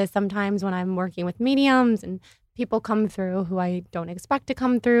sense this sometimes when I'm working with mediums and people come through who I don't expect to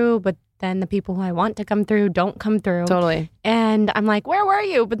come through, but then the people who I want to come through don't come through. Totally. And I'm like, where were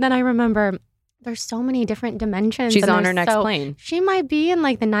you? But then I remember there's so many different dimensions. She's on her next plane. She might be in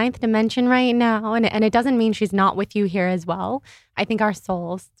like the 9th dimension right now. And it doesn't mean she's not with you here as well. I think our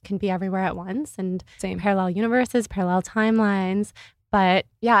souls can be everywhere at once and parallel universes, parallel timelines. But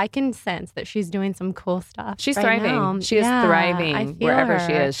yeah, I can sense that she's doing some cool stuff. She's right thriving. now. She is thriving wherever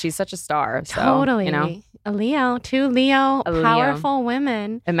she her. is. She's such a star. So, Totally. You know? A Leo, two Leo, powerful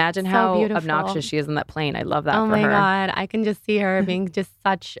women. Imagine So how beautiful. obnoxious she is on that plane. I love that Oh for my her. God. I can just see her being just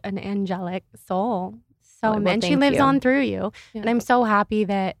such an angelic soul. So, Well, and she thank lives you. on through you. Yeah. And I'm so happy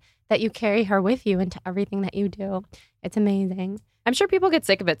that you carry her with you into everything that you do. It's amazing. I'm sure people get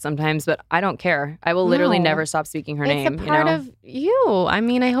sick of it sometimes, but I don't care. I will literally No. never stop speaking her name. It's a part you know? of you. I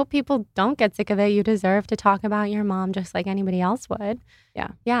mean, I hope people don't get sick of it. You deserve to talk about your mom just like anybody else would. Yeah.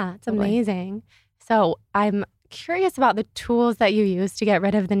 Yeah, it's Totally. amazing. So I'm curious about the tools that you use to get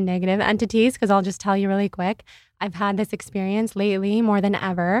rid of the negative entities, because I'll just tell you really quick. I've had this experience lately more than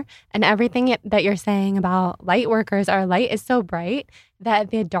ever. And everything that you're saying about light workers, our light is so bright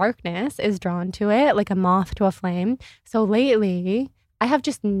that the darkness is drawn to it like a moth to a flame. So lately, I have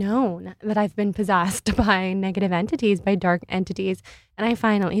just known that I've been possessed by negative entities, by dark entities. And I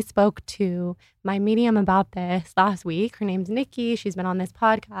finally spoke to my medium about this last week. Her name's Nikki. She's been on this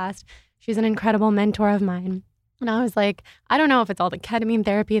podcast. She's an incredible mentor of mine. And I was like, I don't know if it's all the ketamine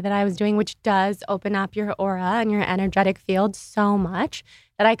therapy that I was doing, which does open up your aura and your energetic field so much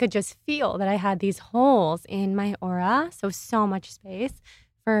that I could just feel that I had these holes in my aura. So much space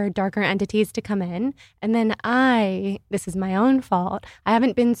for darker entities to come in. And then this is my own fault. I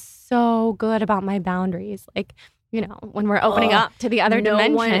haven't been so good about my boundaries. Like, you know, when we're opening up to the other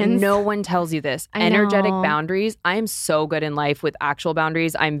dimensions. No one tells you this. I Energetic know. boundaries. I am so good in life with actual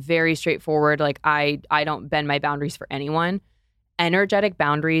boundaries. I'm very straightforward. Like I don't bend my boundaries for anyone. Energetic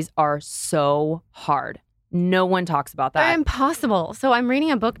boundaries are so hard. No one talks about that. They're impossible. So I'm reading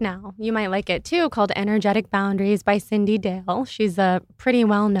a book now. You might like it too, called Energetic Boundaries by Cindy Dale. She's a pretty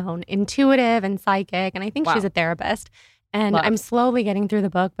well-known intuitive and psychic, and I think she's a therapist. And I'm slowly getting through the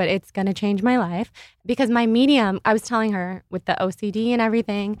book, but it's going to change my life because my medium, I was telling her with the OCD and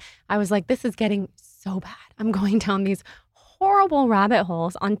everything, I was like, this is getting so bad. I'm going down these horrible rabbit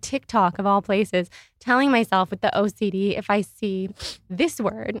holes on TikTok of all places, telling myself with the OCD, if I see this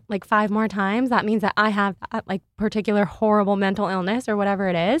word like 5 more times, that means that I have that like particular horrible mental illness or whatever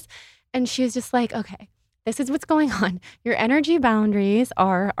it is. And she's just like, okay, this is what's going on. Your energy boundaries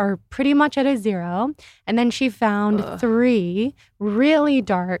are pretty much at a 0. And then she found 3 really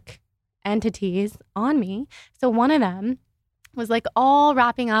dark entities on me. So one of them was like all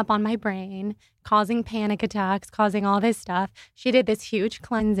wrapping up on my brain, causing panic attacks, causing all this stuff. She did this huge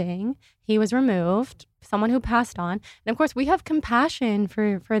cleansing. He was removed, someone who passed on. And of course, we have compassion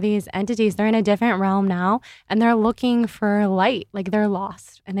for these entities. They're in a different realm now, and they're looking for light. Like they're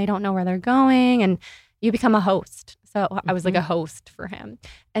lost, and they don't know where they're going. And you become a host. So I was like a host for him.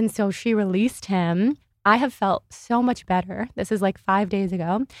 And so she released him. I have felt so much better. This is like 5 days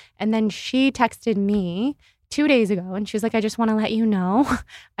ago. And then she texted me 2 days ago, and she was like, I just want to let you know,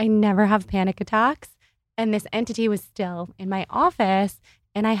 I never have panic attacks. And this entity was still in my office,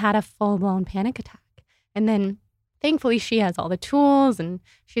 and I had a full-blown panic attack. And then thankfully she has all the tools, and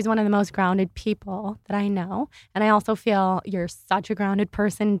she's one of the most grounded people that I know. And I also feel you're such a grounded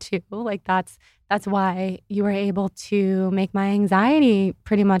person too. Like that's why you were able to make my anxiety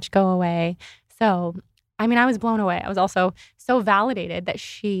pretty much go away. So I mean, I was blown away. I was also so validated that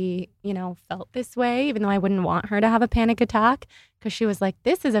she, felt this way, even though I wouldn't want her to have a panic attack, because she was like,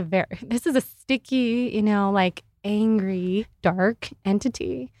 this is a sticky, like angry, dark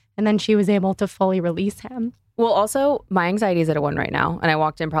entity. And then she was able to fully release him. Well, also, my anxiety is at a 1 right now, and I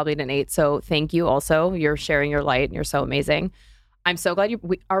walked in probably at an 8. So thank you also. You're sharing your light, and you're so amazing. I'm so glad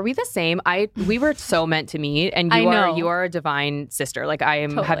are we the same? We were so meant to meet, and you are a divine sister. Like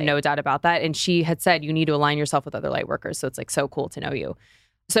totally. Have no doubt about that. And she had said you need to align yourself with other light workers. So it's like so cool to know you.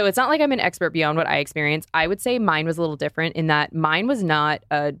 So it's not like I'm an expert beyond what I experienced. I would say mine was a little different in that mine was not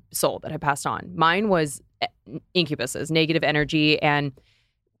a soul that had passed on. Mine was incubuses, negative energy. And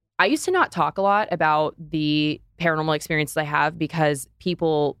I used to not talk a lot about the paranormal experiences I have because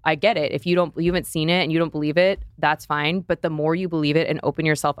I get it. If you haven't seen it and you don't believe it, that's fine. But the more you believe it and open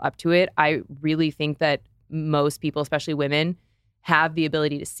yourself up to it, I really think that most people, especially women, have the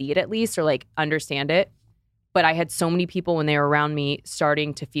ability to see it at least or like understand it. But I had so many people when they were around me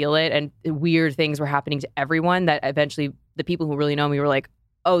starting to feel it, and weird things were happening to everyone that eventually the people who really know me were like,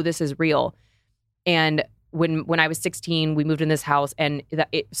 oh, this is real. And when I was 16, we moved in this house and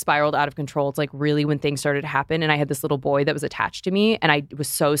it spiraled out of control. It's like really when things started to happen, and I had this little boy that was attached to me, and I was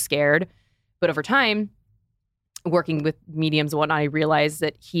so scared. But over time, working with mediums and whatnot, I realized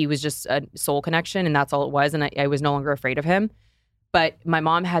that he was just a soul connection, and that's all it was. And I was no longer afraid of him. But my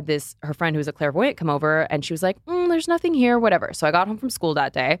mom had her friend who was a clairvoyant come over, and she was like, there's nothing here, whatever. So I got home from school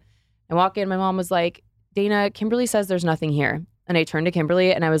that day. I walk in, my mom was like, Dayna, Kimberly says there's nothing here. And I turned to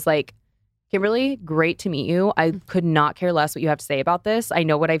Kimberly and I was like, Kimberly, great to meet you. I could not care less what you have to say about this. I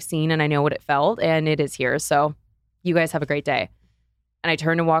know what I've seen and I know what it felt, and it is here. So you guys have a great day. And I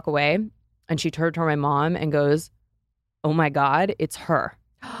turned and walk away, and she turned toward my mom and goes, oh my God, it's her.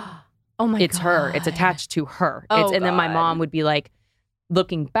 Oh my God. It's her. It's attached to her. Oh, and then my mom would be like,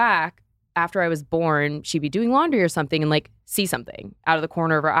 looking back, after I was born, she'd be doing laundry or something and like see something out of the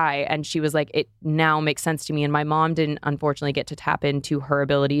corner of her eye. And she was like, it now makes sense to me. And my mom didn't unfortunately get to tap into her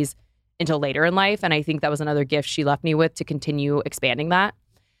abilities until later in life. And I think that was another gift she left me with to continue expanding that.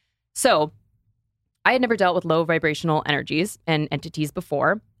 So I had never dealt with low vibrational energies and entities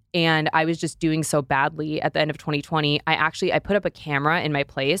before. And I was just doing so badly at the end of 2020. I put up a camera in my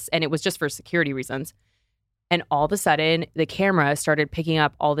place, and it was just for security reasons. And all of a sudden, the camera started picking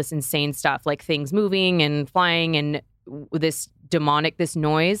up all this insane stuff, like things moving and flying and this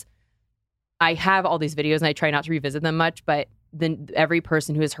noise. I have all these videos, and I try not to revisit them much, but then every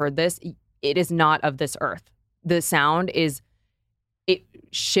person who has heard this, it is not of this earth. The sound it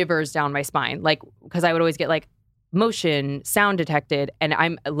shivers down my spine. Like, because I would always get like motion, sound detected, and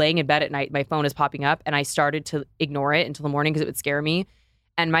I'm laying in bed at night, my phone is popping up, and I started to ignore it until the morning because it would scare me.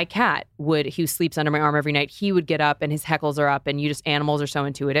 And my cat he sleeps under my arm every night. He would get up and his heckles are up, and animals are so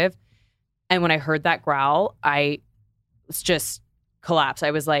intuitive. And when I heard that growl, I just collapsed.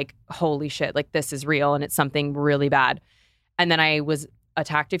 I was like, holy shit, like this is real, and it's something really bad. And then I was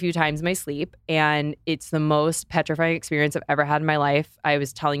attacked a few times in my sleep, and it's the most petrifying experience I've ever had in my life. I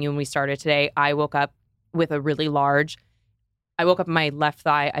was telling you when we started today, I woke up with a really large, I woke up in my left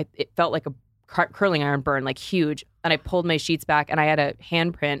thigh. It felt like a curling iron burn, like huge. And I pulled my sheets back and I had a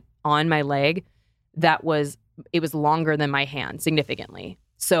handprint on my leg that was longer than my hand significantly.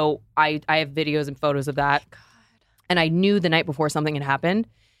 So I have videos and photos of that. God. And I knew the night before something had happened.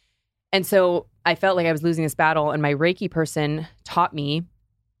 And so I felt like I was losing this battle. And my Reiki person taught me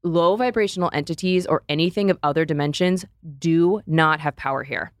low vibrational entities or anything of other dimensions do not have power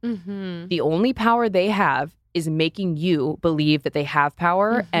here. Mm-hmm. The only power they have is making you believe that they have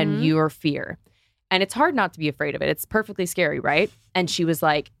power and your fear. And it's hard not to be afraid of it. It's perfectly scary, right? And she was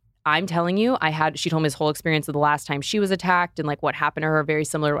like, I'm telling you, she told me this whole experience of the last time she was attacked and like what happened to her, very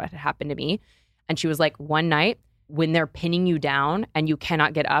similar to what had happened to me. And she was like, one night when they're pinning you down and you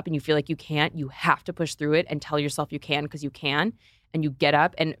cannot get up and you feel like you can't, you have to push through it and tell yourself you can because you can. And you get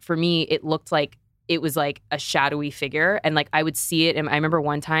up. And for me, it looked like it was like a shadowy figure. And like I would see it. And I remember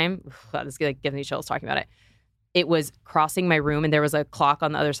one time, this is like giving me chills talking about it. It was crossing my room and there was a clock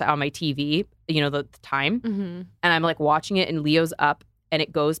on the other side on my TV, the time. Mm-hmm. And I'm like watching it and Leo's up and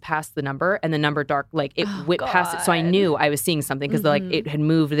it goes past the number and the number dark, like it went past it. So I knew I was seeing something because like it had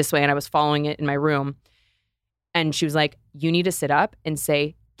moved this way and I was following it in my room. And she was like, you need to sit up and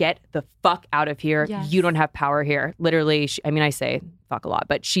say, get the fuck out of here. Yes. You don't have power here. Literally, I say fuck a lot,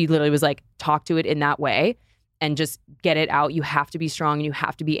 but she literally was like, talk to it in that way and just get it out. You have to be strong and you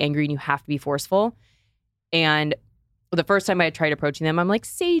have to be angry and you have to be forceful. And the first time I had tried approaching them, I'm like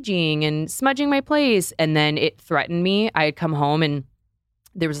saging and smudging my place. And then it threatened me. I had come home and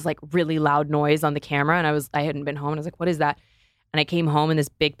there was this like really loud noise on the camera. And I hadn't been home. And I was like, what is that? And I came home in this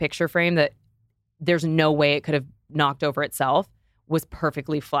big picture frame that there's no way it could have knocked over itself was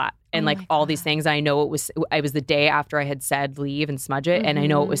perfectly flat. And like all these things, I know it was the day after I had said leave and smudge it. And I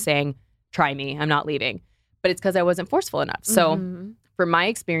know it was saying, try me, I'm not leaving. But it's because I wasn't forceful enough. So from my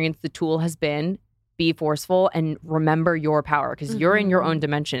experience, the tool has been be forceful and remember your power because you're in your own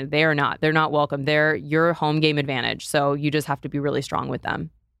dimension. They're not welcome. They're your home game advantage. So you just have to be really strong with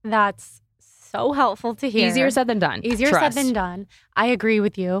them. That's so helpful to hear. Easier said than done. Said than done. I agree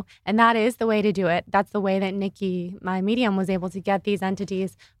with you. And that is the way to do it. That's the way that Nikki, my medium, was able to get these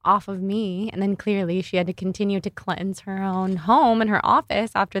entities off of me. And then clearly she had to continue to cleanse her own home and her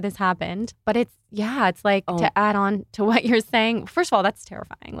office after this happened. But it's like to add on to what you're saying. First of all, that's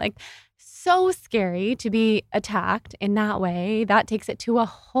terrifying. Like so scary to be attacked in that way. That takes it to a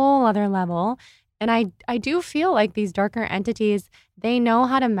whole other level. And I do feel like these darker entities, they know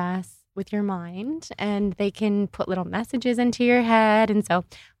how to mess with your mind and they can put little messages into your head. And so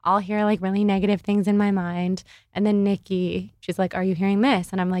I'll hear like really negative things in my mind. And then Nikki, she's like, are you hearing this?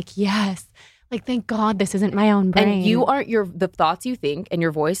 And I'm like, yes. Like, thank God this isn't my own brain. And you aren't the thoughts you think and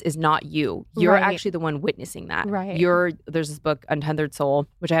your voice is not you. You're actually the one witnessing that. Right. There's this book, Untethered Soul,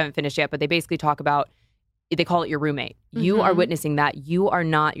 which I haven't finished yet, but they basically talk about, they call it your roommate. You are witnessing that. You are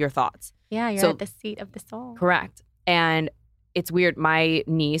not your thoughts. Yeah, you're at the seat of the soul. Correct. And it's weird. My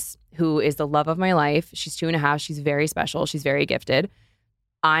niece, who is the love of my life, she's 2.5. She's very special. She's very gifted.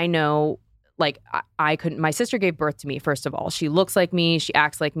 I know, like, I couldn't. My sister gave birth to me, first of all. She looks like me. She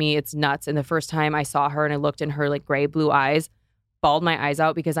acts like me. It's nuts. And the first time I saw her and I looked in her, like, gray blue eyes, bawled my eyes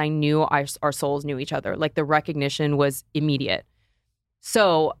out because I knew our souls knew each other. Like, the recognition was immediate.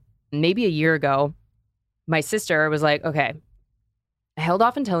 So maybe a year ago, my sister was like, okay, I held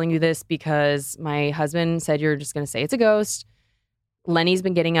off on telling you this because my husband said you're just going to say it's a ghost. Lenny's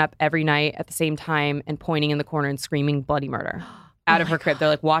been getting up every night at the same time and pointing in the corner and screaming bloody murder out of her crib. They're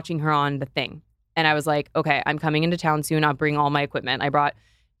like watching her on the thing. And I was like, okay, I'm coming into town soon. I'll bring all my equipment. I brought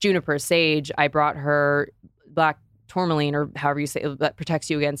juniper, sage. I brought her black tourmaline or however you say it, that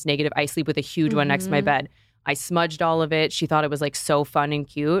protects you against negative. I sleep with a huge one next to my bed. I smudged all of it. She thought it was like so fun and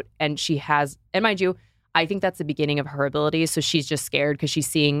cute. And she has, and mind you, I think that's the beginning of her abilities. So she's just scared because she's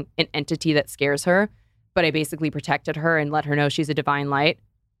seeing an entity that scares her. But I basically protected her and let her know she's a divine light.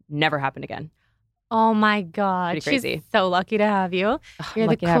 Never happened again. Oh my God. Pretty crazy. She's so lucky to have you. You're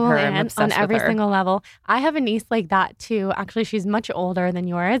the cool aunt on every single level. I have a niece like that too. Actually, she's much older than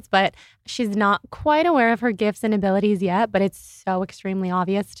yours, but she's not quite aware of her gifts and abilities yet, but it's so extremely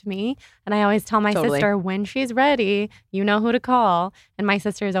obvious to me. And I always tell my sister, when she's ready, you know who to call. And my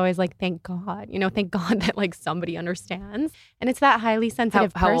sister is always like, thank God. Thank God that like somebody understands. And it's that highly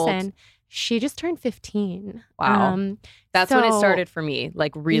sensitive person. How old? She just turned 15. Wow. That's when it started for me,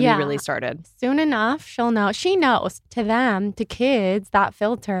 like really started. Soon enough, she'll know. She knows. To them, to kids, that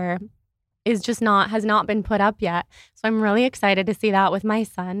filter is just has not been put up yet. So I'm really excited to see that with my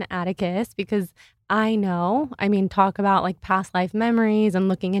son, Atticus, because I know, talk about like past life memories and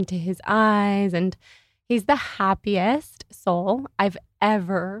looking into his eyes. And he's the happiest soul I've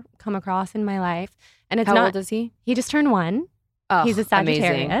ever come across in my life. And it's How old is he? He just turned 1. Oh, He's a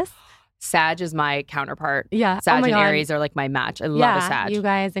Sagittarius. amazing. Sag is my counterpart. Yeah. Sag and Aries are like my match. I love a Sag. You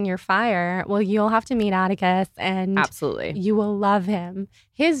guys and your fire. Well, you'll have to meet Atticus and absolutely you will love him.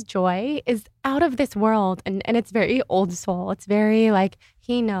 His joy is out of this world and it's very old soul. It's very like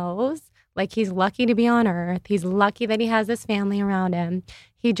he knows, like he's lucky to be on earth. He's lucky that he has this family around him.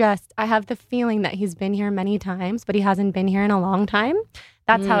 I have the feeling that he's been here many times, but he hasn't been here in a long time.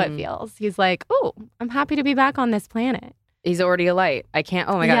 That's how it feels. He's like, oh, I'm happy to be back on this planet. He's already a light. I can't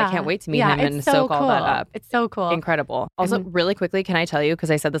wait to meet him and soak all that up. It's so cool. Incredible. Also, really quickly, can I tell you,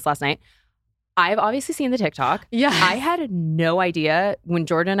 because I said this last night, I've obviously seen the TikTok. Yeah. I had no idea when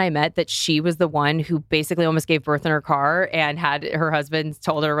Jordan and I met that she was the one who basically almost gave birth in her car and had her husband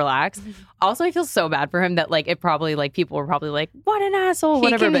told her to relax. Also, I feel so bad for him that like it probably like people were probably like, what an asshole,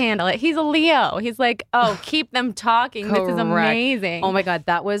 whatever. He can handle it. He's a Leo. He's like, oh, keep them talking. Correct. This is amazing. Oh my God,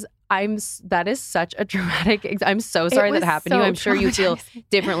 that is such a dramatic. I'm so sorry that happened to you. I'm sure you feel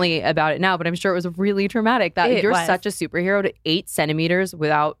differently about it now, but I'm sure it was really traumatic. You're such a superhero to 8 centimeters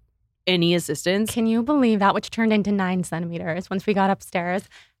without any assistance. Can you believe that? Which turned into 9 centimeters once we got upstairs.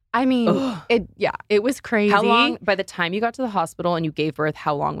 I mean, it was crazy. How long, by the time you got to the hospital and you gave birth,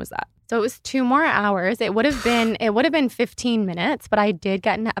 how long was that? So it was 2 more hours. It would have been 15 minutes, but I did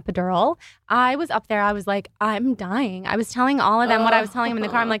get an epidural. I was up there. I was like, I'm dying. I was telling all of them what I was telling them in the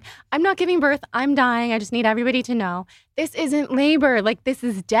car. I'm like, I'm not giving birth. I'm dying. I just need everybody to know this isn't labor. Like, this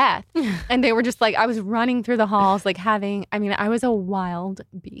is death. And they were just like, I was running through the halls, like I was a wild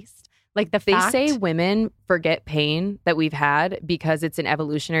beast. Like they say women forget pain that we've had because it's an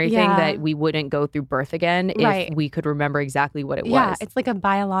evolutionary thing that we wouldn't go through birth again if we could remember exactly what it was. Yeah, it's like a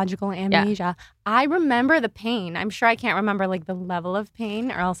biological amnesia. Yeah. I remember the pain. I'm sure I can't remember like the level of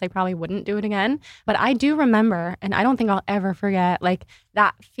pain or else I probably wouldn't do it again. But I do remember, and I don't think I'll ever forget like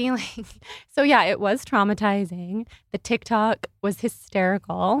that feeling. So yeah, it was traumatizing. The TikTok was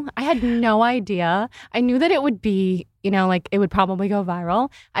hysterical. I had no idea. I knew that it would be, like it would probably go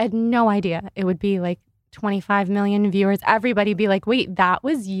viral. I had no idea it would be like 25 million viewers. Everybody be like, wait, that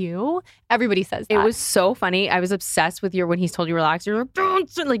was you? Everybody says that. It was so funny. I was obsessed with when he's told you relax, you're like,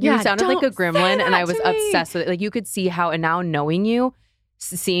 don't, like you sounded like a gremlin, and I was obsessed with it. Like you could see how, and now knowing you,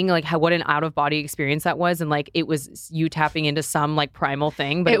 seeing like what an out of body experience that was, and like it was you tapping into some like primal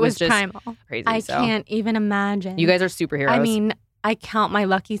thing, but it was just primal. Crazy. I can't even imagine. You guys are superheroes. I mean, I count my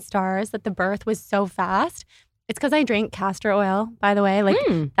lucky stars that the birth was so fast. It's because I drink castor oil, by the way. Like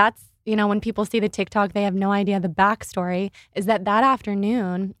that's, when people see the TikTok, they have no idea the backstory is that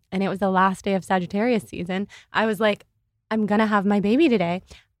afternoon, and it was the last day of Sagittarius season, I was like, I'm going to have my baby today.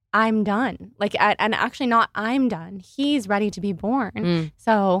 I'm done. Like, and actually not I'm done. He's ready to be born.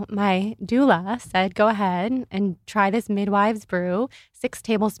 So my doula said, go ahead and try this midwives brew, 6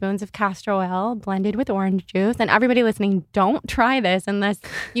 tablespoons of castor oil blended with orange juice. And everybody listening, don't try this unless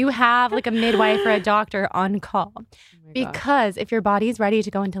you have like a midwife or a doctor on call. Because if your body's ready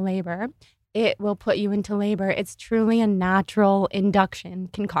to go into labor, it will put you into labor. It's truly a natural induction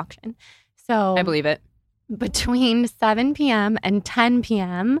concoction. So I believe it. Between 7 p.m. and 10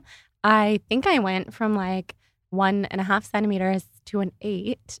 p.m., I think I went from like 1.5 centimeters to an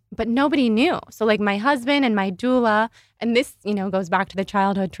 8, but nobody knew. So like my husband and my doula, and this, goes back to the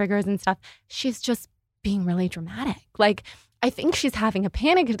childhood triggers and stuff. She's just being really dramatic. Like, I think she's having a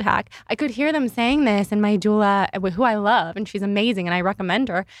panic attack. I could hear them saying this, and my doula, who I love, and she's amazing, and I recommend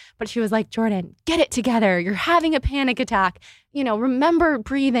her, but she was like, Jordan, get it together. You're having a panic attack. Remember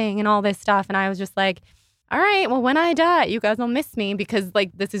breathing and all this stuff. And I was just like, all right, well, when I die, you guys will miss me because, like,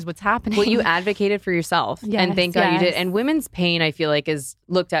 this is what's happening. Well, you advocated for yourself. Yes, and thank God you did. And women's pain, I feel like, is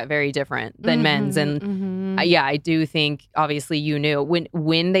looked at very different than men's. And I do think, obviously, you knew.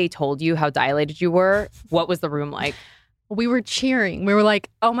 When they told you how dilated you were, what was the room like? We were cheering. We were like,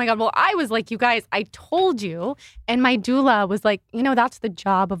 oh my God. Well, I was like, you guys, I told you. And my doula was like, that's the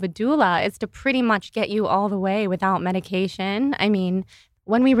job of a doula, is to pretty much get you all the way without medication. I mean,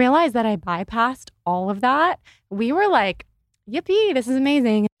 when we realized that I bypassed all of that, we were like, yippee, this is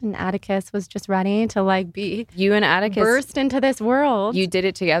amazing. And Atticus was just ready to like be you and Atticus burst into this world. You did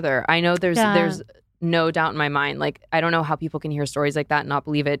it together. I know there's no doubt in my mind. Like, I don't know how people can hear stories like that and not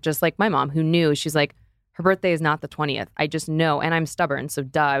believe it. Just like my mom, who knew, she's like, her birthday is not the 20th. I just know. And I'm stubborn. So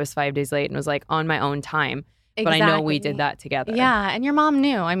I was 5 days late and was like on my own time. Exactly. But I know we did that together. Yeah. And your mom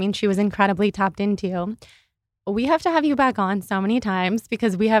knew. I mean, she was incredibly tapped into you. We have to have you back on so many times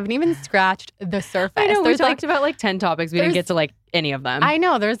because we haven't even scratched the surface. I know, we talked about like 10 topics. We didn't get to like any of them. I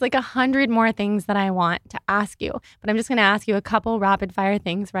know. There's like 100 more things that I want to ask you. But I'm just going to ask you a couple rapid fire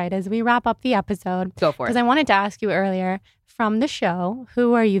things right as we wrap up the episode. Go for it. Because I wanted to ask you earlier, from the show,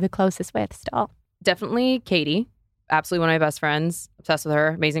 who are you the closest with still? Definitely Katie. absolutely one of my best friends, obsessed with her,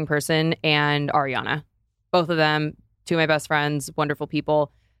 amazing person, and Ariana. Both of them, two of my best friends, wonderful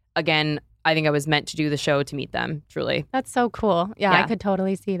people. Again, I think I was meant to do the show to meet them, truly. That's so cool. Yeah, I could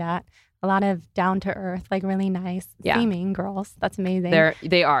totally see that. A lot of down to earth, like really nice seeming girls. That's amazing.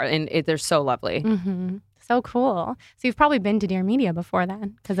 They are, and they're so lovely. Mm-hmm. So cool. So you've probably been to Dear Media before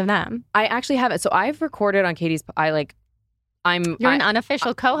then because of them. I actually haven't. So I've recorded on Katie's. You're an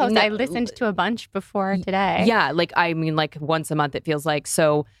unofficial co-host. I listened to a bunch before today. Yeah, like once a month it feels like.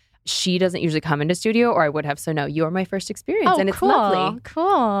 So she doesn't usually come into studio, or I would have. So no, you're my first experience, and it's lovely.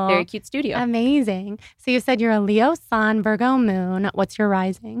 Cool. Very cute studio. Amazing. So you said you're a Leo Sun, Virgo Moon. What's your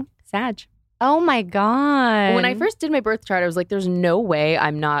rising? Sag. Oh my God. When I first did my birth chart, I was like, there's no way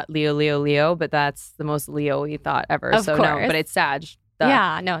I'm not Leo, but that's the most Leo-y thought ever. Of course. No, but it's Sag.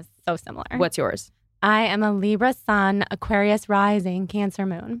 Yeah, no, it's so similar. What's yours? I am a Libra Sun, Aquarius Rising, Cancer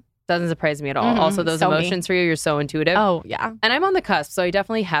Moon. Doesn't surprise me at all. Also, those emotions for you're so intuitive. Oh, yeah. And I'm on the cusp, so I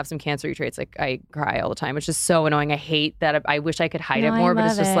definitely have some Cancer traits. Like, I cry all the time, which is so annoying. I hate that. I wish I could hide it more, but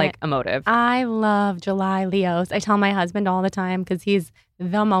it's just like emotive. I love July Leos. I tell my husband all the time because he's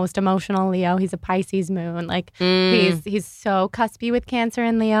the most emotional Leo. He's a Pisces moon. Like, he's so cuspy with Cancer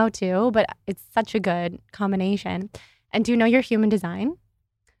and Leo too, but it's such a good combination. And do you know your human design?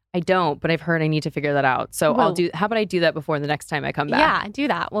 I don't, but I've heard I need to figure that out. So how about I do that before the next time I come back? Yeah, do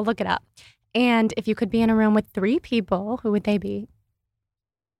that. We'll look it up. And if you could be in a room with 3 people, who would they be?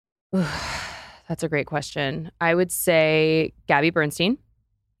 That's a great question. I would say Gabby Bernstein,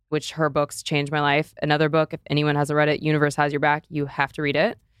 which her books changed my life. Another book, if anyone hasn't read it, Universe Has Your Back, you have to read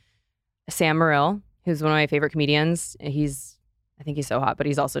it. Sam Morril, who's one of my favorite comedians. I think he's so hot, but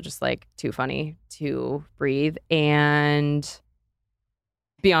he's also just like too funny to breathe. And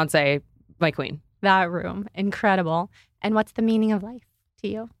Beyonce, my queen. That room, incredible. And what's the meaning of life to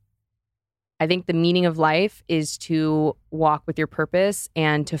you? I think the meaning of life is to walk with your purpose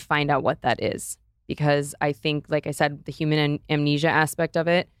and to find out what that is. Because I think, like I said, the human amnesia aspect of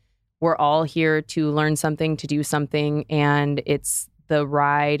it, we're all here to learn something, to do something, and it's the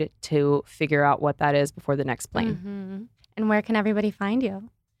ride to figure out what that is before the next plane. Mm-hmm. And where can everybody find you?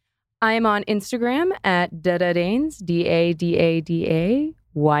 I am on Instagram at Dadadains, DADADAYNS.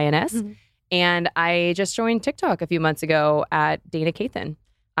 Mm-hmm. And I just joined TikTok a few months ago at Dayna Kathan.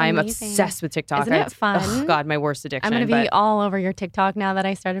 I'm obsessed with TikTok. Isn't it fun? Oh God, my worst addiction. I'm going to be all over your TikTok now that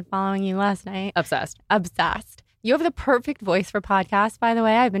I started following you last night. Obsessed. You have the perfect voice for podcasts, by the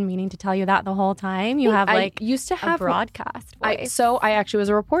way. I've been meaning to tell you that the whole time. You have I used to have a broadcast voice. I actually was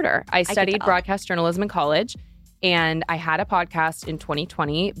a reporter. I studied broadcast journalism in college. And I had a podcast in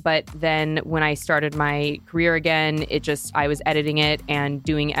 2020, but then when I started my career again, I was editing it and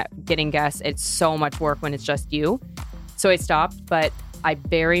getting guests. It's so much work when it's just you. So I stopped, but I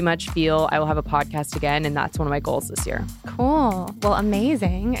very much feel I will have a podcast again, and that's one of my goals this year. Cool. Well,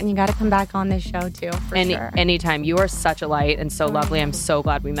 amazing. And you got to come back on this show too, for sure. Anytime. You are such a light and so lovely. I'm so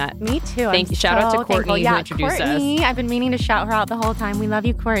glad we met. Me too. Thank you. Shout out to Courtney who introduced us. I've been meaning to shout her out the whole time. We love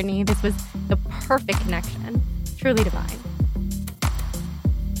you, Courtney. This was the perfect connection. Truly divine.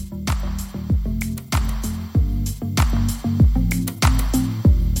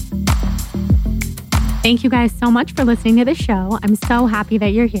 Thank you guys so much for listening to the show. I'm so happy that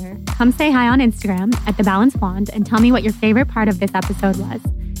you're here. Come say hi on Instagram at The Balanced Wand and tell me what your favorite part of this episode was.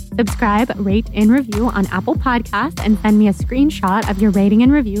 Subscribe, rate, and review on Apple Podcasts and send me a screenshot of your rating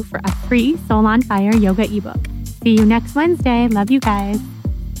and review for a free Soul on Fire yoga ebook. See you next Wednesday. Love you guys.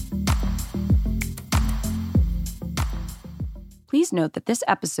 Please note that this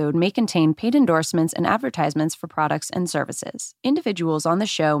episode may contain paid endorsements and advertisements for products and services. Individuals on the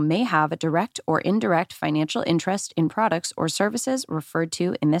show may have a direct or indirect financial interest in products or services referred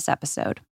to in this episode.